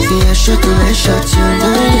 See, I shoot to my shots, you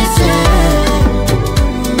know, listen.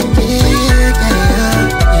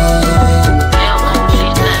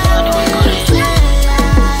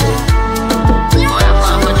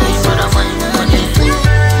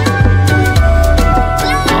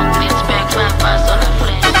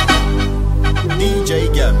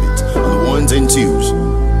 And twos.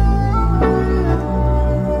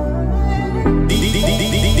 DJ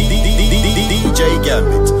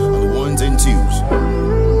Gambit on the ones and twos.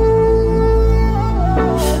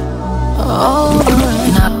 Over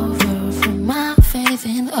and over from my faith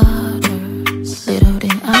in others. Little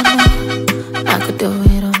did I know I could do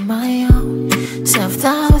it on my own.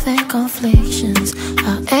 Self-doubt and conflictions,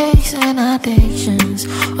 our aches and addictions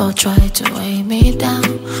all try to weigh me down,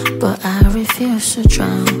 but I refuse to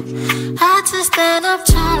drown. Had to stand up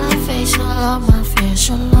tall and face all of my fears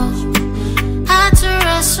alone. Had to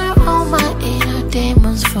wrestle all my inner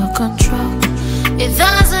demons for control. It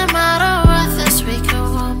doesn't matter what this week or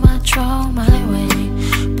what might throw my way,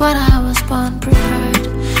 but I was born prepared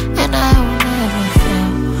and I will never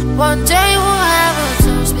fail. One day we'll have a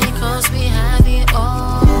toast because we have it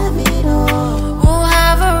all. We'll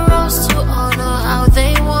have a roast to honor how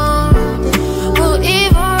they won. We'll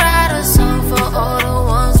even write a song for all the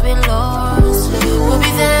ones we lost. We'll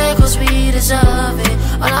be there cause we deserve it.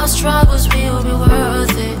 All our struggles will be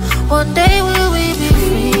worth it. One day will we be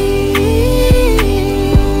free.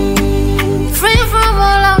 Free from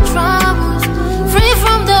all our troubles. Free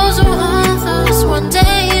from those who hurt us. One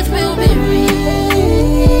day it will be real.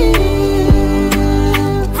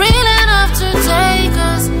 Real enough to take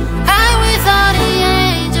us high without the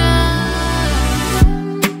angels.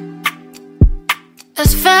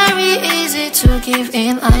 It's very easy to give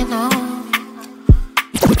in, I know.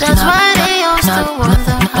 That's why they all still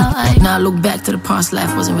wonder how I. Now I look back to the past,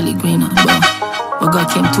 life wasn't really greener, but God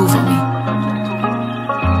came through for me.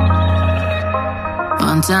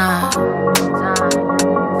 One time.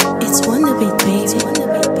 It's Wonder Beat, baby.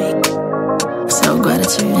 So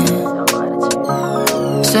gratitude.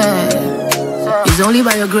 Say, it's only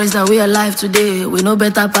by your grace that we are alive today. We know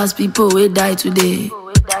better past people, we die today.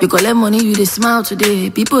 You collect money, you they smile today.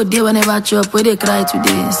 People there whenever chop, where they cry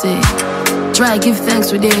today. Say, try give thanks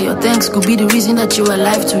today. Your thanks could be the reason that you are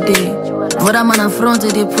alive today. For that man in front,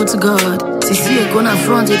 they put God. See a gun in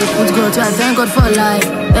front, they put God. So I thank God for life,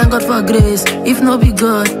 thank God for grace. If no be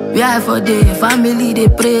God, we are for day. Family, they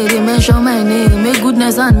pray, they mention my name. Make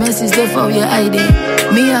goodness and mercy stay for your ID.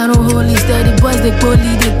 Me, I know holy, steady boys, they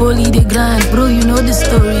poly, they grind. Bro, you know the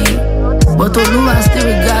story. But Oluwa still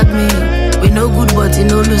regard me. We no good, but he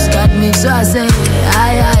no lose got me. So I say,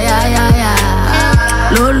 ay.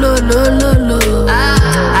 Lo.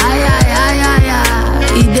 Ay.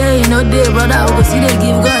 He day, no day, brother, we go see they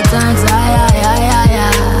give God thanks. Ay.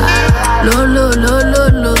 Lo.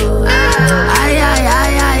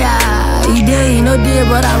 Ay. He day, no day,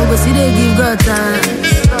 brother, we go see they give God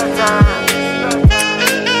thanks.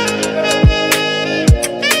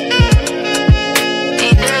 He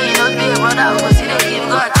day, no day, brother, we go see they give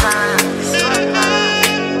God thanks.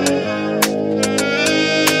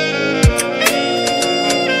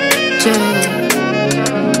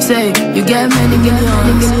 Say, you get many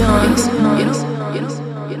millions.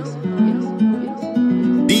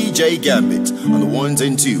 DJ Gambit on the ones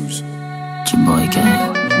and twos. Boy,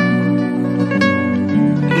 can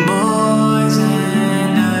Boys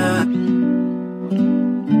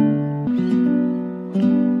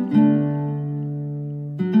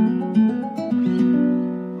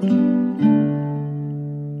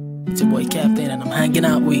It's your boy Kaptain and I'm hanging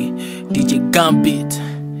out with DJ Gambit.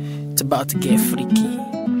 It's about to get freaky.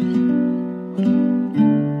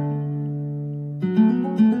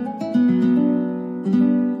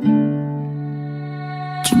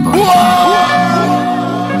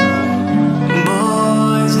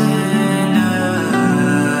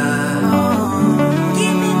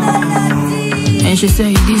 And she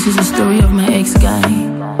said, this is a story of my ex-guy.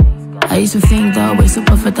 I used to think that I was so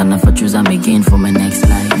perfect and I for choose I'm again for my next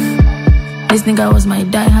life. This nigga was my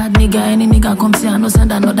die-hard nigga. Any nigga come say I no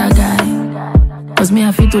send another guy. Cause me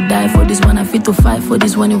I fit to die for this one, I fit to fight for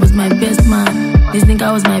this one. It was my best man. This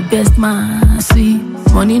nigga was my best man. See,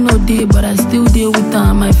 money no day, but I still deal with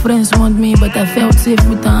them. My friends want me, but I felt safe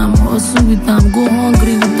with them. Hustle with them, go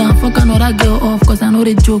hungry with them. Fuck another girl off, cause I know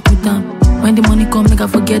they joke with them. When the money come, nigga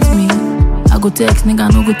forget me. I go text,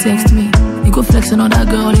 nigga no go text me. You go flex another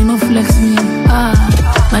girl, you no flex me. Ah,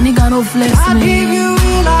 my nigga no flex me. I give you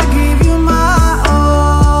real, I give you my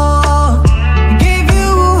all. Gave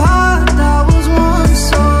you a heart that was once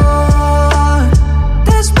sore.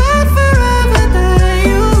 Despite forever that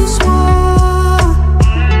you swore.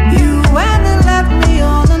 You went and left me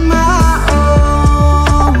all on my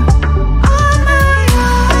own. On my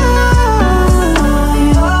own.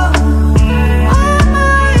 On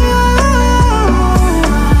my own.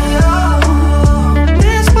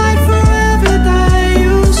 Despite forever that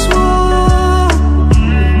you swore.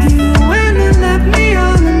 You went and left me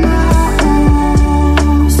all on my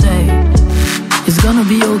own. Say, it's gonna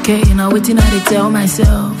be okay. Now waiting I dey tell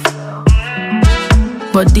myself.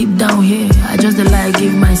 But deep down here, I just the lie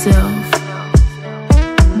give myself.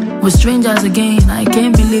 With strangers again, I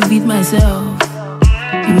can't believe it myself.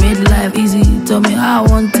 You made life easy, tell me how I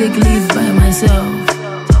won't take leave by myself.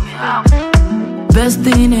 Best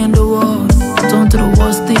thing in the world, turn to the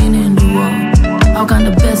worst thing in the world. How can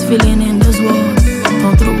the best feeling in this world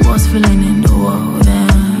turn to the worst feeling in the world?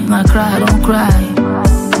 And if I cry, I don't cry.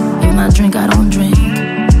 If I drink, I don't drink.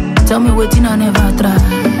 Tell me waiting, I never try.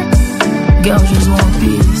 Girls just want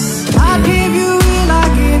peace. I give you real, I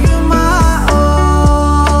give you my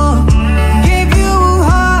all. Give you a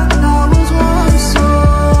heart that was once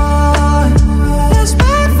sore.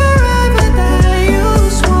 Despite forever that you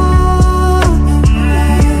swore.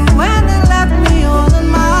 You went and left me all on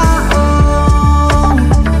my own.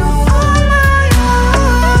 On my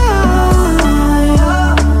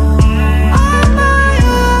own. On my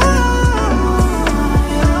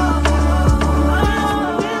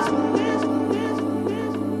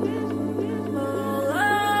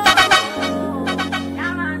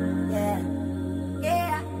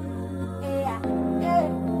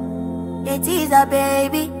It is a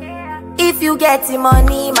baby. If you get the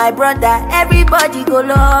money, my brother, everybody go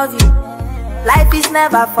love you. Life is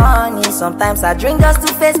never funny. Sometimes I drink just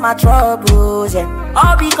to face my troubles, yeah.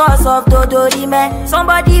 All because of Dodori, man.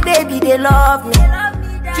 Somebody, baby, they love me.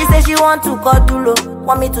 She says she want to cuddle,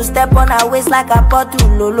 want me to step on her waist like a bottle,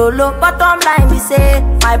 lo. Bottom line, we say,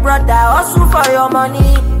 my brother, hustle for your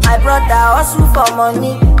money. My brother, hustle for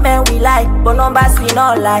money. Men we like, but numbers we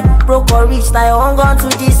not like. Broke or rich, now you own gun to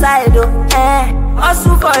decide, oh.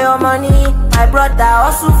 Hustle for your money. My brother,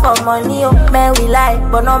 hustle for money, oh. Men we like,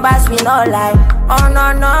 but numbers we not like. Oh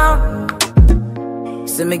no, no.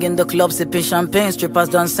 See me in the club sipping champagne, strippers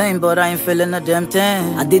dancing, but I ain't feeling a damn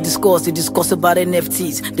thing. I did discuss about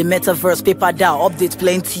NFTs, the metaverse, paper down, updates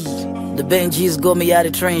plenty. The Benjis got me out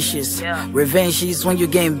of trenches. Revenge is when you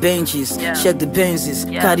gain benches. Check the Benzes,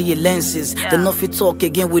 carry your lenses. Then off you talk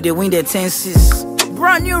again with the wind tenses.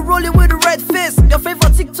 Brand new rolling with the red face. Your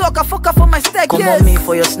favorite TikTok, I fuck up for my stack. Come on me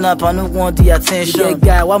for your snap, I don't want the attention. You get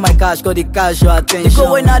guy, why my cash got the cash your attention? You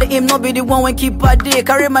go when out of him, not be the one when keep a day.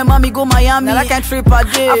 Carry my mommy go Miami, now I can't trip a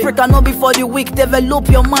day. Africa not be for the weak, develop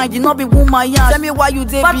your mind. You not be woman young. Tell me why you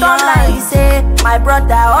did behind. But online he say, my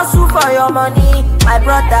brother hustle for your money. My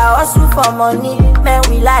brother hustle for money. Men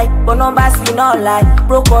we like, but numbers we not like.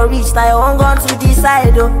 Broke or rich, now you own gun to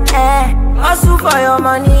decide, oh. Hustle for your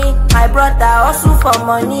money. My brother hustle for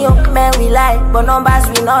money, oh. Men we like, but numbers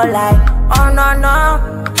we not like. Oh no,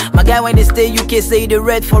 no. My guy when they stay UK say they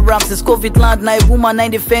red for ram. Since COVID land, now a woman I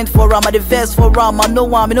defend for ram. I the vest for ram. I know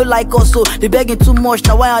one, I no like us, so they begging too much.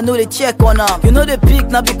 Now why I know they check on them. You know they pick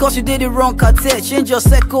now because you did the wrong cartel. Change your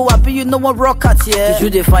circle, I be you know one rock at yeah. You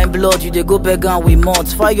they find blood, you they go beg and we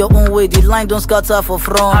months. Fire your own way, the line don't scatter for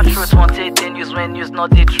front. Hard truth won't take the news when news not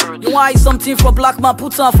the truth. You want something for black man,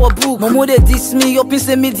 put on for book. Momo they diss me, up in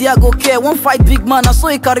say media go care. One fight big man, I saw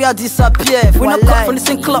a career disappear. We not come from the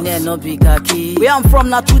same club. No big key. Where I'm from,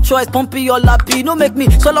 not two choice, pumping your lappy. No make me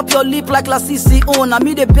swell up your lip like La CC own. I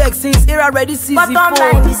me the beg since era ready season. But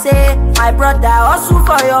online we say, my brother hustle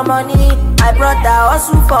for your money. My brother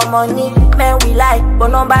hustle for money. Men we like, but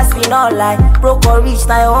numbers we not like. Broke or rich,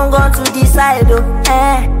 now you own gun to decide, oh.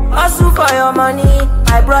 Hustle for your money.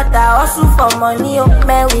 My brother hustle for money, oh.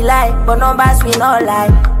 Men we like, but numbers we not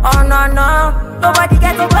like. Oh no, no. Nobody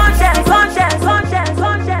gets a conscience, conscience, conscience,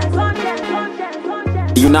 conscience, conscience,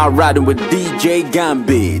 conscience. You're not riding with DJ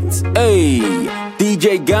Gambit. Hey,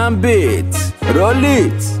 DJ Gambit. Roll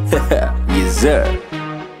it. Yes, sir.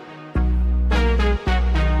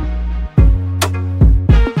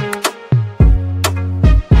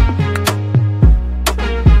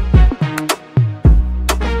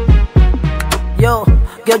 Yo,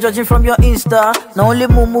 girl judging from your Insta. Now only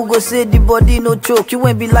Mumu go say the body no choke. You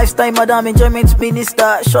ain't be lifestyle madam, enjoyment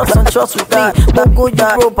minister. Shots on shots with me. Won't go you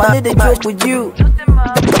broke, I need a joke with you.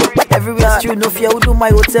 Everywhere's true, no fear, who do my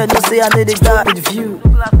hotel. No say I need a job with view.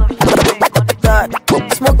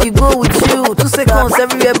 Smokey go with you. 2 seconds,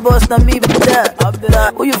 everywhere boss, now me be that.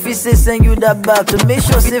 Who you feel say send you that back to make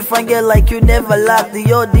sure say fine girl like you never lack.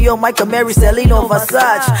 Dior, Michael Mary, Celine or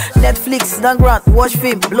Versace. Netflix, Dangrant, watch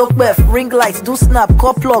film, block beth, ring lights, do snap,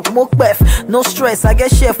 cop plug, moke beth. No stress, I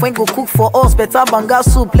get chef when go cook for us. Better banga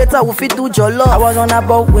soup, later we fit do jollof. I was on a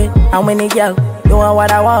boat with how many girl, doing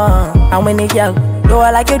what I want, how many girl, do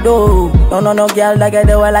I like you do? No girl like I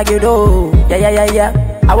do, I like you do. Yeah.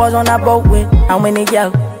 I was on a boat with how many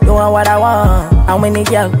girl, doing what I want, how many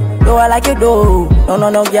girl, do I like you do?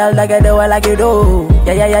 No girl like I do, I like you do.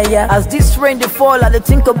 Yeah. As this rain they fall, I dey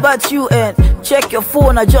think about you and check your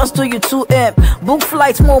phone, adjust to you 2M. Book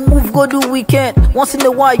flights, more move, go do weekend. Once in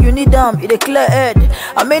a while you need them, it a clear head.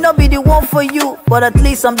 I may not be the one for you, but at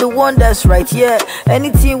least I'm the one that's right, yeah.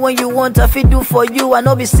 Anything when you want, I fit do for you. I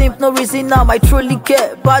know be simp, no reason now, I truly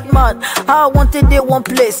care. Bad man, how I wanted day one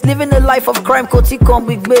place. Living a life of crime, Koti come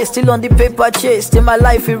with base. Still on the paper chase, till my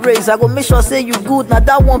life erase. I go make sure say you good, now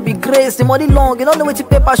that won't be grace. The money long, you don't know what the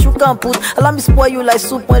paper shoe can put. Allow me spoil you like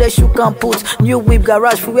soup when they shoe can put. New whip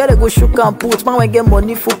garage for where they go shoe can put. Man when get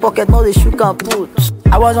money full pocket, now they shoe can put.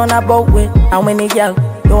 I was on a boat with how many girl,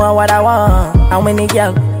 doing what I want, how many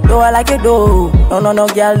girl, do I like you do? No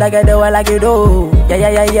girl like I do, I like you do.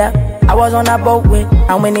 Yeah. I was on a boat with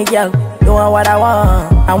how many girl, doing what I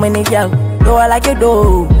want, how many girl, do I like you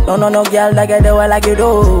do? No girl like I do, I like you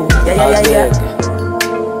do. Yeah.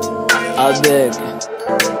 I beg.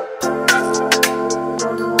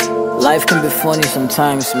 Life can be funny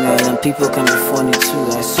sometimes, man, and people can be funny too,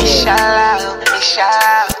 I swear.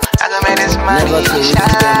 Inshallah, I gon' make this money. Never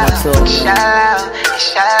to inshallah.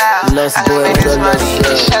 Lost boy, lost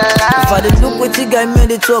If I did look what the guy made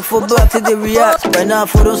they talk for back till they react. Right now,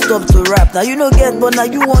 for don't stop to rap. Now you no get, but now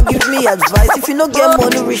you won't give me advice. If you no get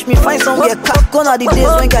money, reach me, find some get cap. Gone are the days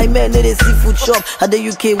when guy made they seafood shop. At the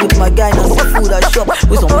UK with my guy, now seafood I shop.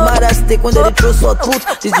 With some mad ass steak when they throw salt put.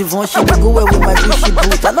 This Devon shit go away with my Gucci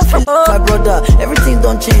boot. I don't feel my brother, everything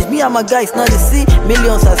don't change. Me and my guys now they see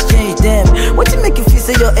millions has changed them. What you make you feel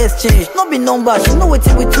say your S change? Not be number, you know what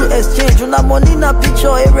with 2 exchange. You not money in a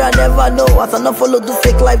picture area, I never know. As I not follow do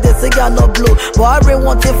fake life, they say I not blow. But I really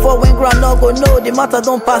want it for when grand not go know. The matter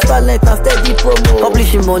don't pass talent and steady promo.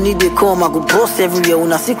 Publishing money they come, I go boss everywhere.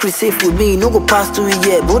 When I secret safe with me, no go pass 2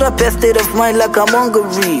 years. Budapest state of mind like I'm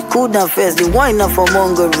Hungary. Cool down fast, the wine up from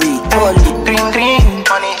Hungary. Green,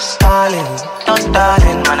 money stalling. No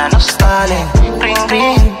darling, man, I no stalling. Green,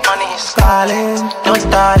 money stalling. No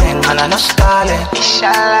darling, man, I no stalling.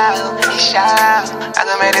 Inshallah, I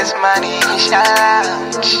gon' make this money. Inshallah,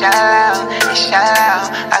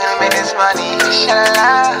 I gon' make this money.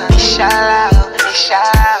 Inshallah,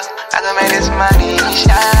 I gon' make this money.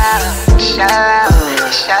 Inshallah,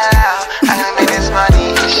 I gon' make this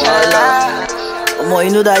money. Inshallah. More,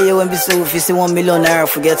 you know that year when we say if you see 1 million naira,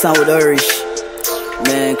 forget time with Irish.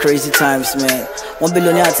 Man, crazy times, man. 1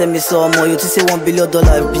 billion naira tell me so more. You to say $1 billion big,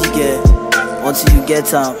 until you get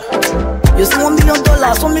time. You see $1 million,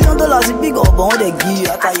 $1 million is big, but what they give you,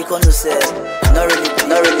 that's how you gonna say. Not really.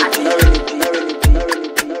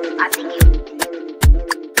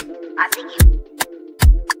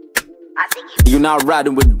 You're not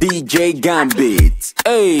riding with DJ Gambit.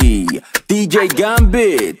 Hey, DJ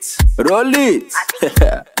Gambit. Roll it.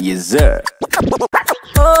 Yes, sir.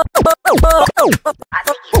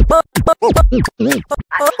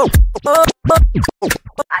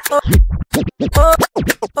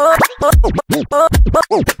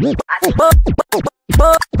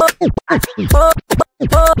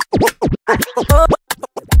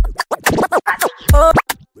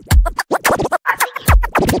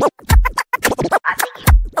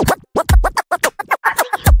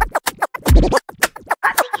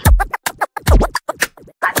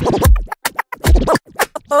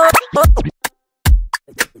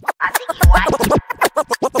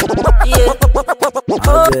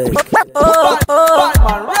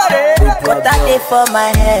 Put that day for my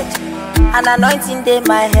head, an anointing day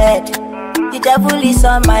my head. The devil is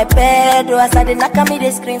on my bed, oh, as I dey knock on me,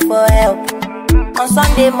 they scream for help. On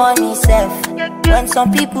Sunday morning self, when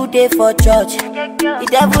some people dey for church, the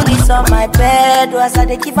devil is on my bed. As I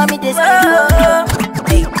dey give me this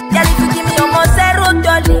hey, girl, if you give me almost $0,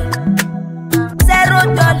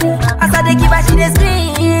 as I dey give her, she dey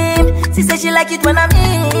scream. She say she like it when I'm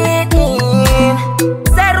in.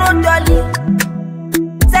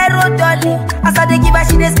 $0, as I dey give her,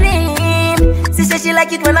 she dey scream. She say she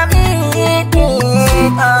like it when I'm in.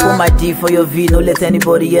 Put my D for your V, no let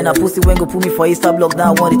anybody in. A pussy when go put me for Easter block,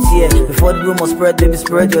 now I want it here. Before the rumor spread, baby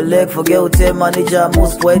spread your leg. Forget hotel manager,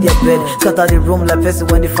 most spoil their bed. Scatter the room like person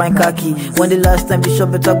when they find khaki. When the last time they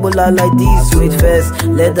shop a tabola like this, sweet first,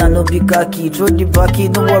 let that no be khaki. Throw the backy,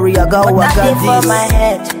 don't worry, I got what I got this. For my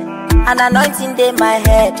head, an anointing in my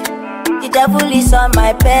head. The devil is on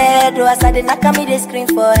my bed. As I dey knock me, they scream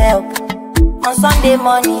for help. On Sunday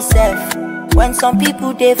morning self, when some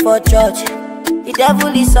people dey for church, the devil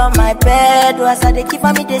is on my bed. As I dey give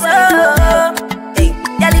me, they scream for help. Hey,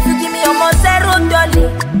 girl, if you give me almost $0,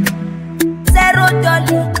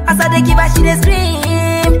 as I dey give her, she dey scream.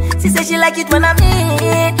 She say she like it when I'm in.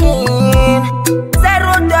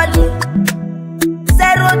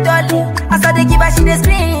 $0, as I dey give her, she dey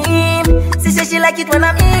scream. She say she like it when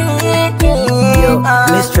I'm in. Yo,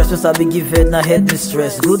 mistress, since I be give head, now head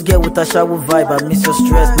mistress. Good girl with a shower vibe, I miss your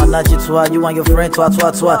stress. Manage it twa, you and your friend twa.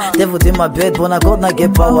 Devil in my bed, but I got not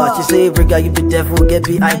get power. She say, Erigga, you the devil, get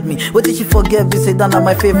behind me. What did she forget? Be say down at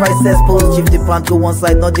my favorite sex pose. Chief the pant go one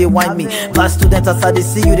side, not they wind me. Bad student, as I they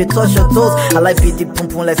see you, they touch your toes. I like beat the pum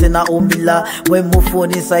pum like say na omila. When move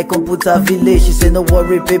phone inside computer village, she say no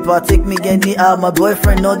worry, paper, take me anyhow. My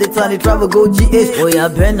boyfriend all the time, they travel go GH. Oh yeah,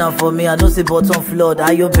 bend now for me, I know say bottom flood.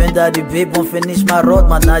 I you bend that the babe won't finish my road,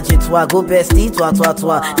 manage it twa. Go bestie, twa.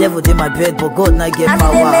 Devil in my bed, but God not get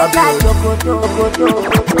power.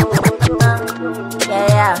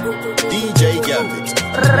 Yeah. DJ Gambit.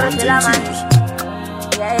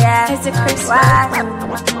 Yeah. It's a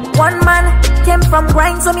Christmas. One man came from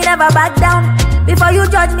grind, so me never back down. Before you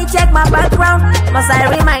judge me, check my background. Must I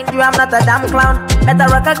remind you I'm not a damn clown? Better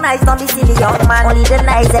recognize, don't be silly young man. Only the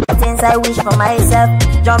nice things I wish for myself.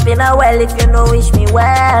 Jump in a well if you know wish me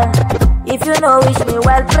well. If you know wish me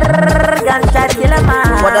well, gunshot kill a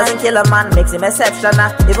man. What doesn't kill a man makes him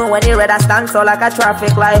exceptional. Even when he red I stand so like a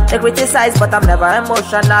traffic light. They criticize but I'm never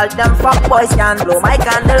emotional. Them fuck boys can blow my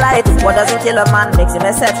candlelight. What doesn't kill a man makes him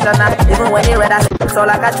exceptional. Even when he red I stand so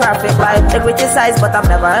like a traffic light. They criticize but I'm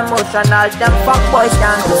never emotional. Them fuck boys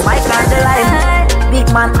can blow my candlelight. Big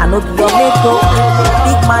man, I know be your mate though.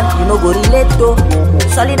 Big man, you know go relate though.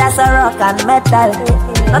 Solid as a rock and metal.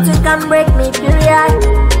 Nothing can break me, period.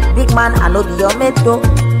 Big man, I know be your mate though.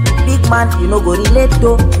 Big man, you know go relate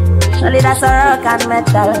though. Solid as a rock and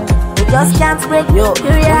metal. You just can't break me,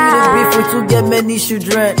 period. Beef we to get many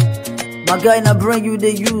children. My guy na bring you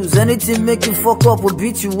the use. Anything make you fuck up will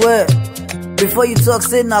beat you well. Before you talk,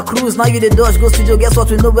 say na cruise. Now you the dodge, go studio. Guess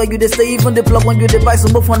what? We know where you they stay. Even the plug when you they buy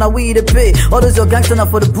some more for now we they pay. All those your gangster now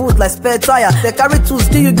for the boot like spare tire. They carry tools,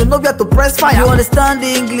 still you know where to press fire. You understand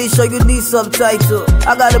the English or you need subtitle?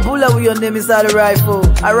 I got a bullet with your name inside the rifle.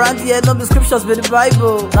 Around here no descriptions with the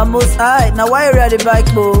Bible. Now most high, now why you ride the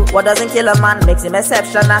bike, bro? What doesn't kill a man makes him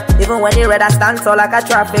exceptional. Even when he red I stand so like a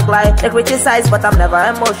traffic light. They criticize but I'm never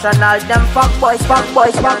emotional. Them fuck boys.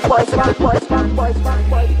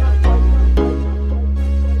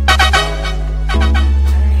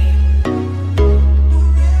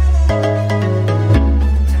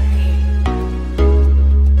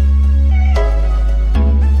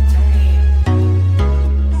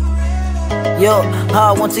 Yo,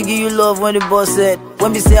 how I want to give you love when the boss said.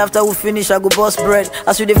 When we say after we finish, I go bust bread.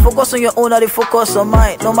 As you they focus on your own, I they focus on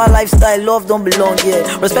mine. Know my lifestyle, love don't belong here.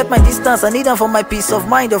 Respect my distance, I need them for my peace of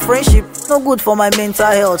mind. Your friendship, no good for my mental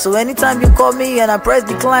health. So anytime you call me and I press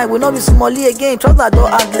decline, we no be smally again. Trust that door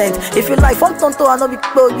at length. If you like from tonto, I no be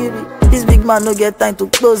give. This big man no get time to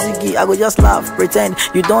close ziggy. I go just laugh, pretend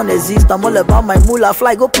you don't exist. I'm all about my moolah.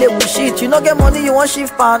 Fly, go play with shit. You no get money, you want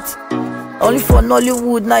shift pants. Only for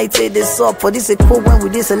Nollywood night, say this up. For this a quote when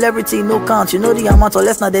with this celebrity, no count. You know the amount or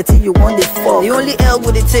less not that you want the fuck. The only L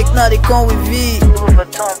with they take now, they come with V.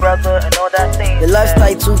 Brother, and all that thing. The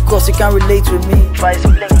lifestyle too cost, you can't relate with me. If I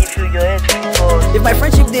explain, give you your head free. If my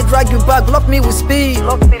friendship they drag you back, block me with speed.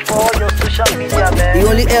 Block me for all your social media, man. The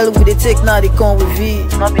only L with they take now, they come with V.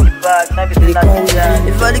 Not be the back, not be the back.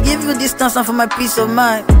 If I give you distance and for my peace of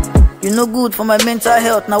mind, you no good for my mental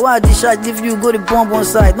health. Now why I discharge if you go to bomb one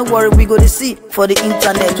side? No worry, we go to see for the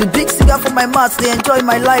internet. With big cigar for my mouth, they enjoy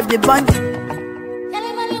my life, they bang it.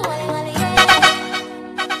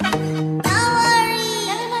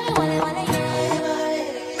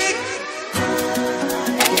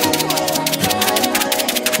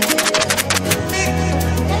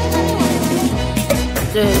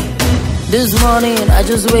 This morning I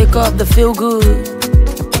just wake up to feel good.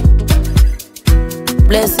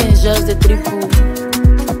 Blessings just the triple.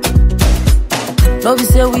 No be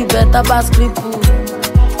say we better pass cripple.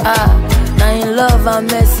 Now in love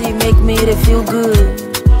and mercy make me to feel good.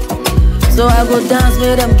 So I go dance,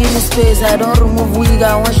 make them give me space. I don't remove wig,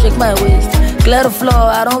 I won't shake my waist. Clear the floor,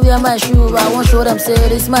 I don't wear my shoe. I won't show them say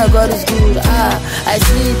this my God is good. I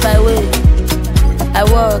sleep, I wake, I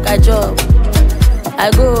work, I job, I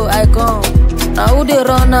go, I come. Now who they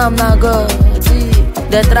run, I'm not God. See,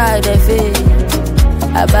 they try, they fail.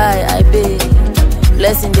 I buy, I pay.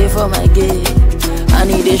 Blessing day for my gate. I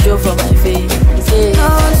need a show for my face. Say,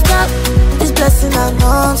 non-stop, this blessing I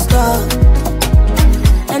non-stop.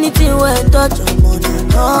 Anything where I touch, I'm on a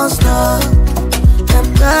non-stop. Them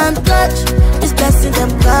can't touch, this blessing them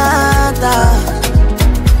can't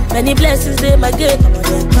touch. Many blessings they might get, but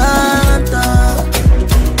they can't touch.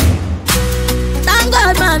 Thank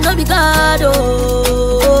God, man, no be God,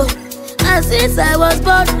 oh. And since I was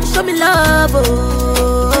born, show me love,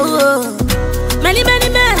 oh. Many men,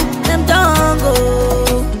 them don't go.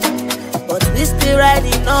 But we still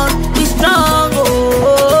riding on, we strong,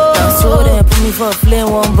 oh. Now so they put me for a flame,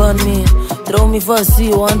 one burn me. Throw me for a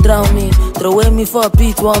sea, one drown me. Throw away me for a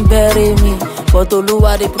pit, one bury me. But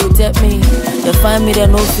Oluwa, they protect me. They find me, they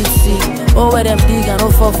no fit see. Oh, where them dig, I no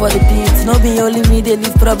fall for the pits. No be only me, they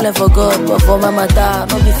leave problem for God. But for my matter,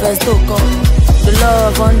 no be first to come. The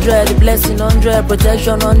love 100, the blessing 100,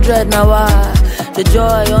 protection 100, now the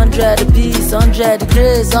joy 100, the peace 100, the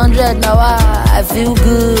grace 100, now I feel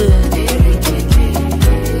good.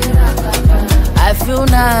 I feel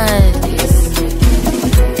nice.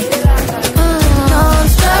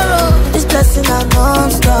 Non-stop, this blessing I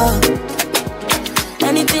non-stop.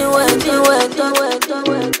 Anything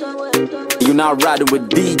You're now riding with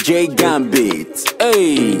DJ Gambit.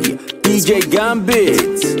 Hey, DJ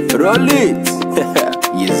Gambit, roll it.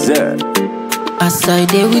 Yes, sir. As I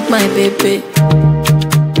day with my baby,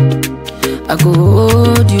 I go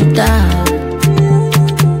hold you down.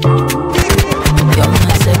 You're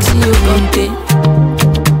my sexy, you come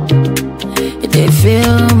they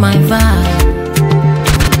feel my vibe.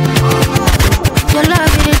 Your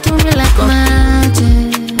love, it do me like magic.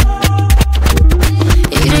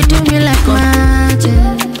 It do me like magic.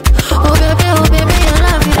 Oh baby, your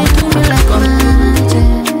love, it do me like magic.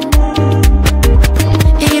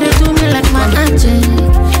 It do me like magic.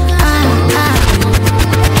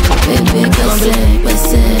 Baby, gbese,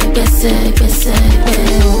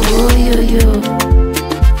 oh yo.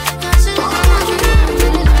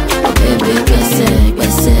 Baby, gbese,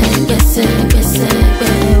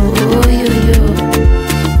 oh yo.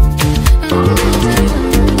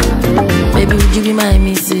 Baby, would you be my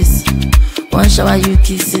missus? One shower you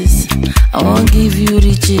kisses, I won't give you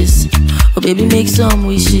riches. Oh baby, make some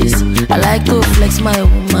wishes. I like to flex my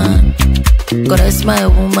woman, caress my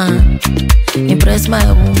woman, impress my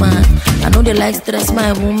woman. I know they like stress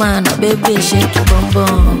my woman. Oh baby, shake your bum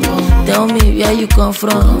bum. Tell me where you come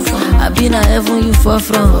from. I been a heaven you fall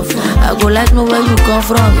from. I go like know where you come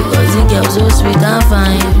from. Because the girl so sweet and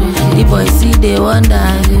fine. The boys see they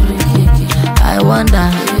wonder. I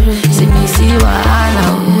wonder. See me see what I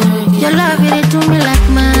know. Your love it do me like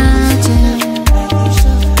magic.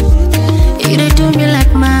 It do me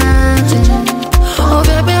like magic. Oh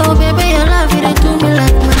baby, your love it do me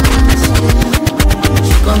like magic.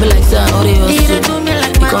 Come be like that, no they hustle.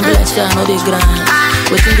 You come be like that, no they grind.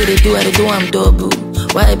 Wetin they do, I do I'm double.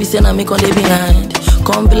 Why I be saying I make on they behind?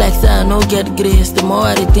 Come be like that, no get grace. The more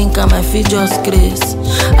I think I might feel just grace.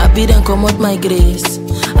 I be then come out my grace.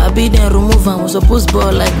 I be then remove and was supposed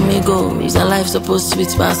ball like me goes. And life supposed sweet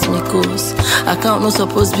past me course. Account no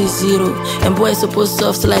supposed be zero. And boy supposed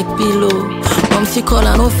soft like pillow. Mom see call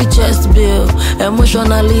and no fit chest bill.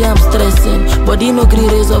 Emotionally I'm stressing. Body no gree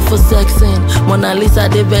raise up for sexing. Mona Lisa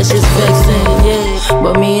the best she's vexing. Yeah,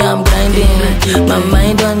 but me I'm grinding. My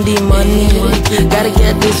mind on the money. Gotta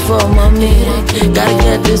get this for mommy. Gotta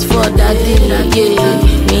get this for daddy. Yeah,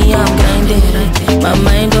 me I'm grinding. My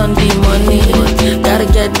mind on the money. Gotta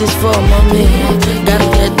get this for mommy. Gotta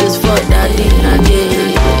get this for daddy.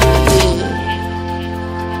 Yeah.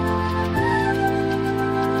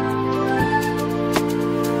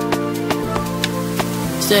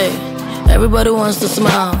 Say, everybody wants to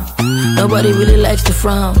smile. Nobody really likes to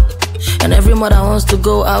frown. And every mother wants to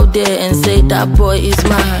go out there and say that boy is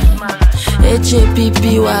mine. Happy.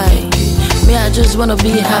 Me, I just wanna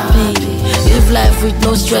be happy. Live life with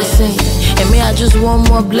no stressing. And me, I just want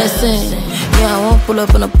more blessing. Yeah, I want pull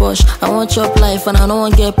up in a Porsche. I want chop life and I don't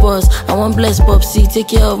want get pause. I want bless Popsy, take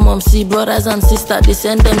care of mom, see brothers and sisters, they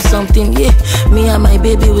send them something. Yeah, me and my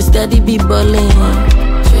baby will steady be balling.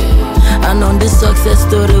 And on this success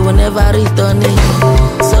story will never return it.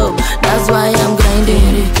 So that's why I'm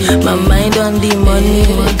grinding. My mind on the money.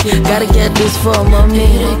 Gotta get this for mommy.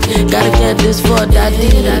 Gotta get this for daddy.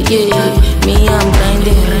 Yeah, me I'm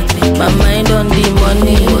grinding. My mind on the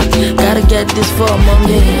money. Gotta get this for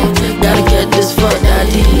mommy. Gotta get this for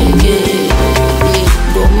daddy. Yeah,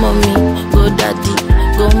 yeah. Go mommy, go daddy.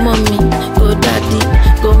 Go mommy, go daddy.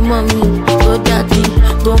 Go mommy, go daddy.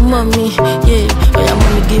 Go mommy, yeah. Oh yeah,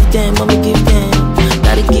 mommy give them, mommy give them.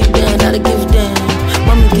 Daddy give them, daddy give them.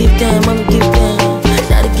 Mommy give them, mommy give them.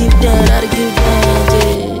 Daddy give them, daddy give them,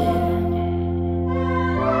 yeah.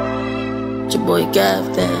 It's your boy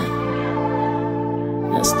Kaptain.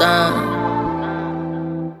 Understand?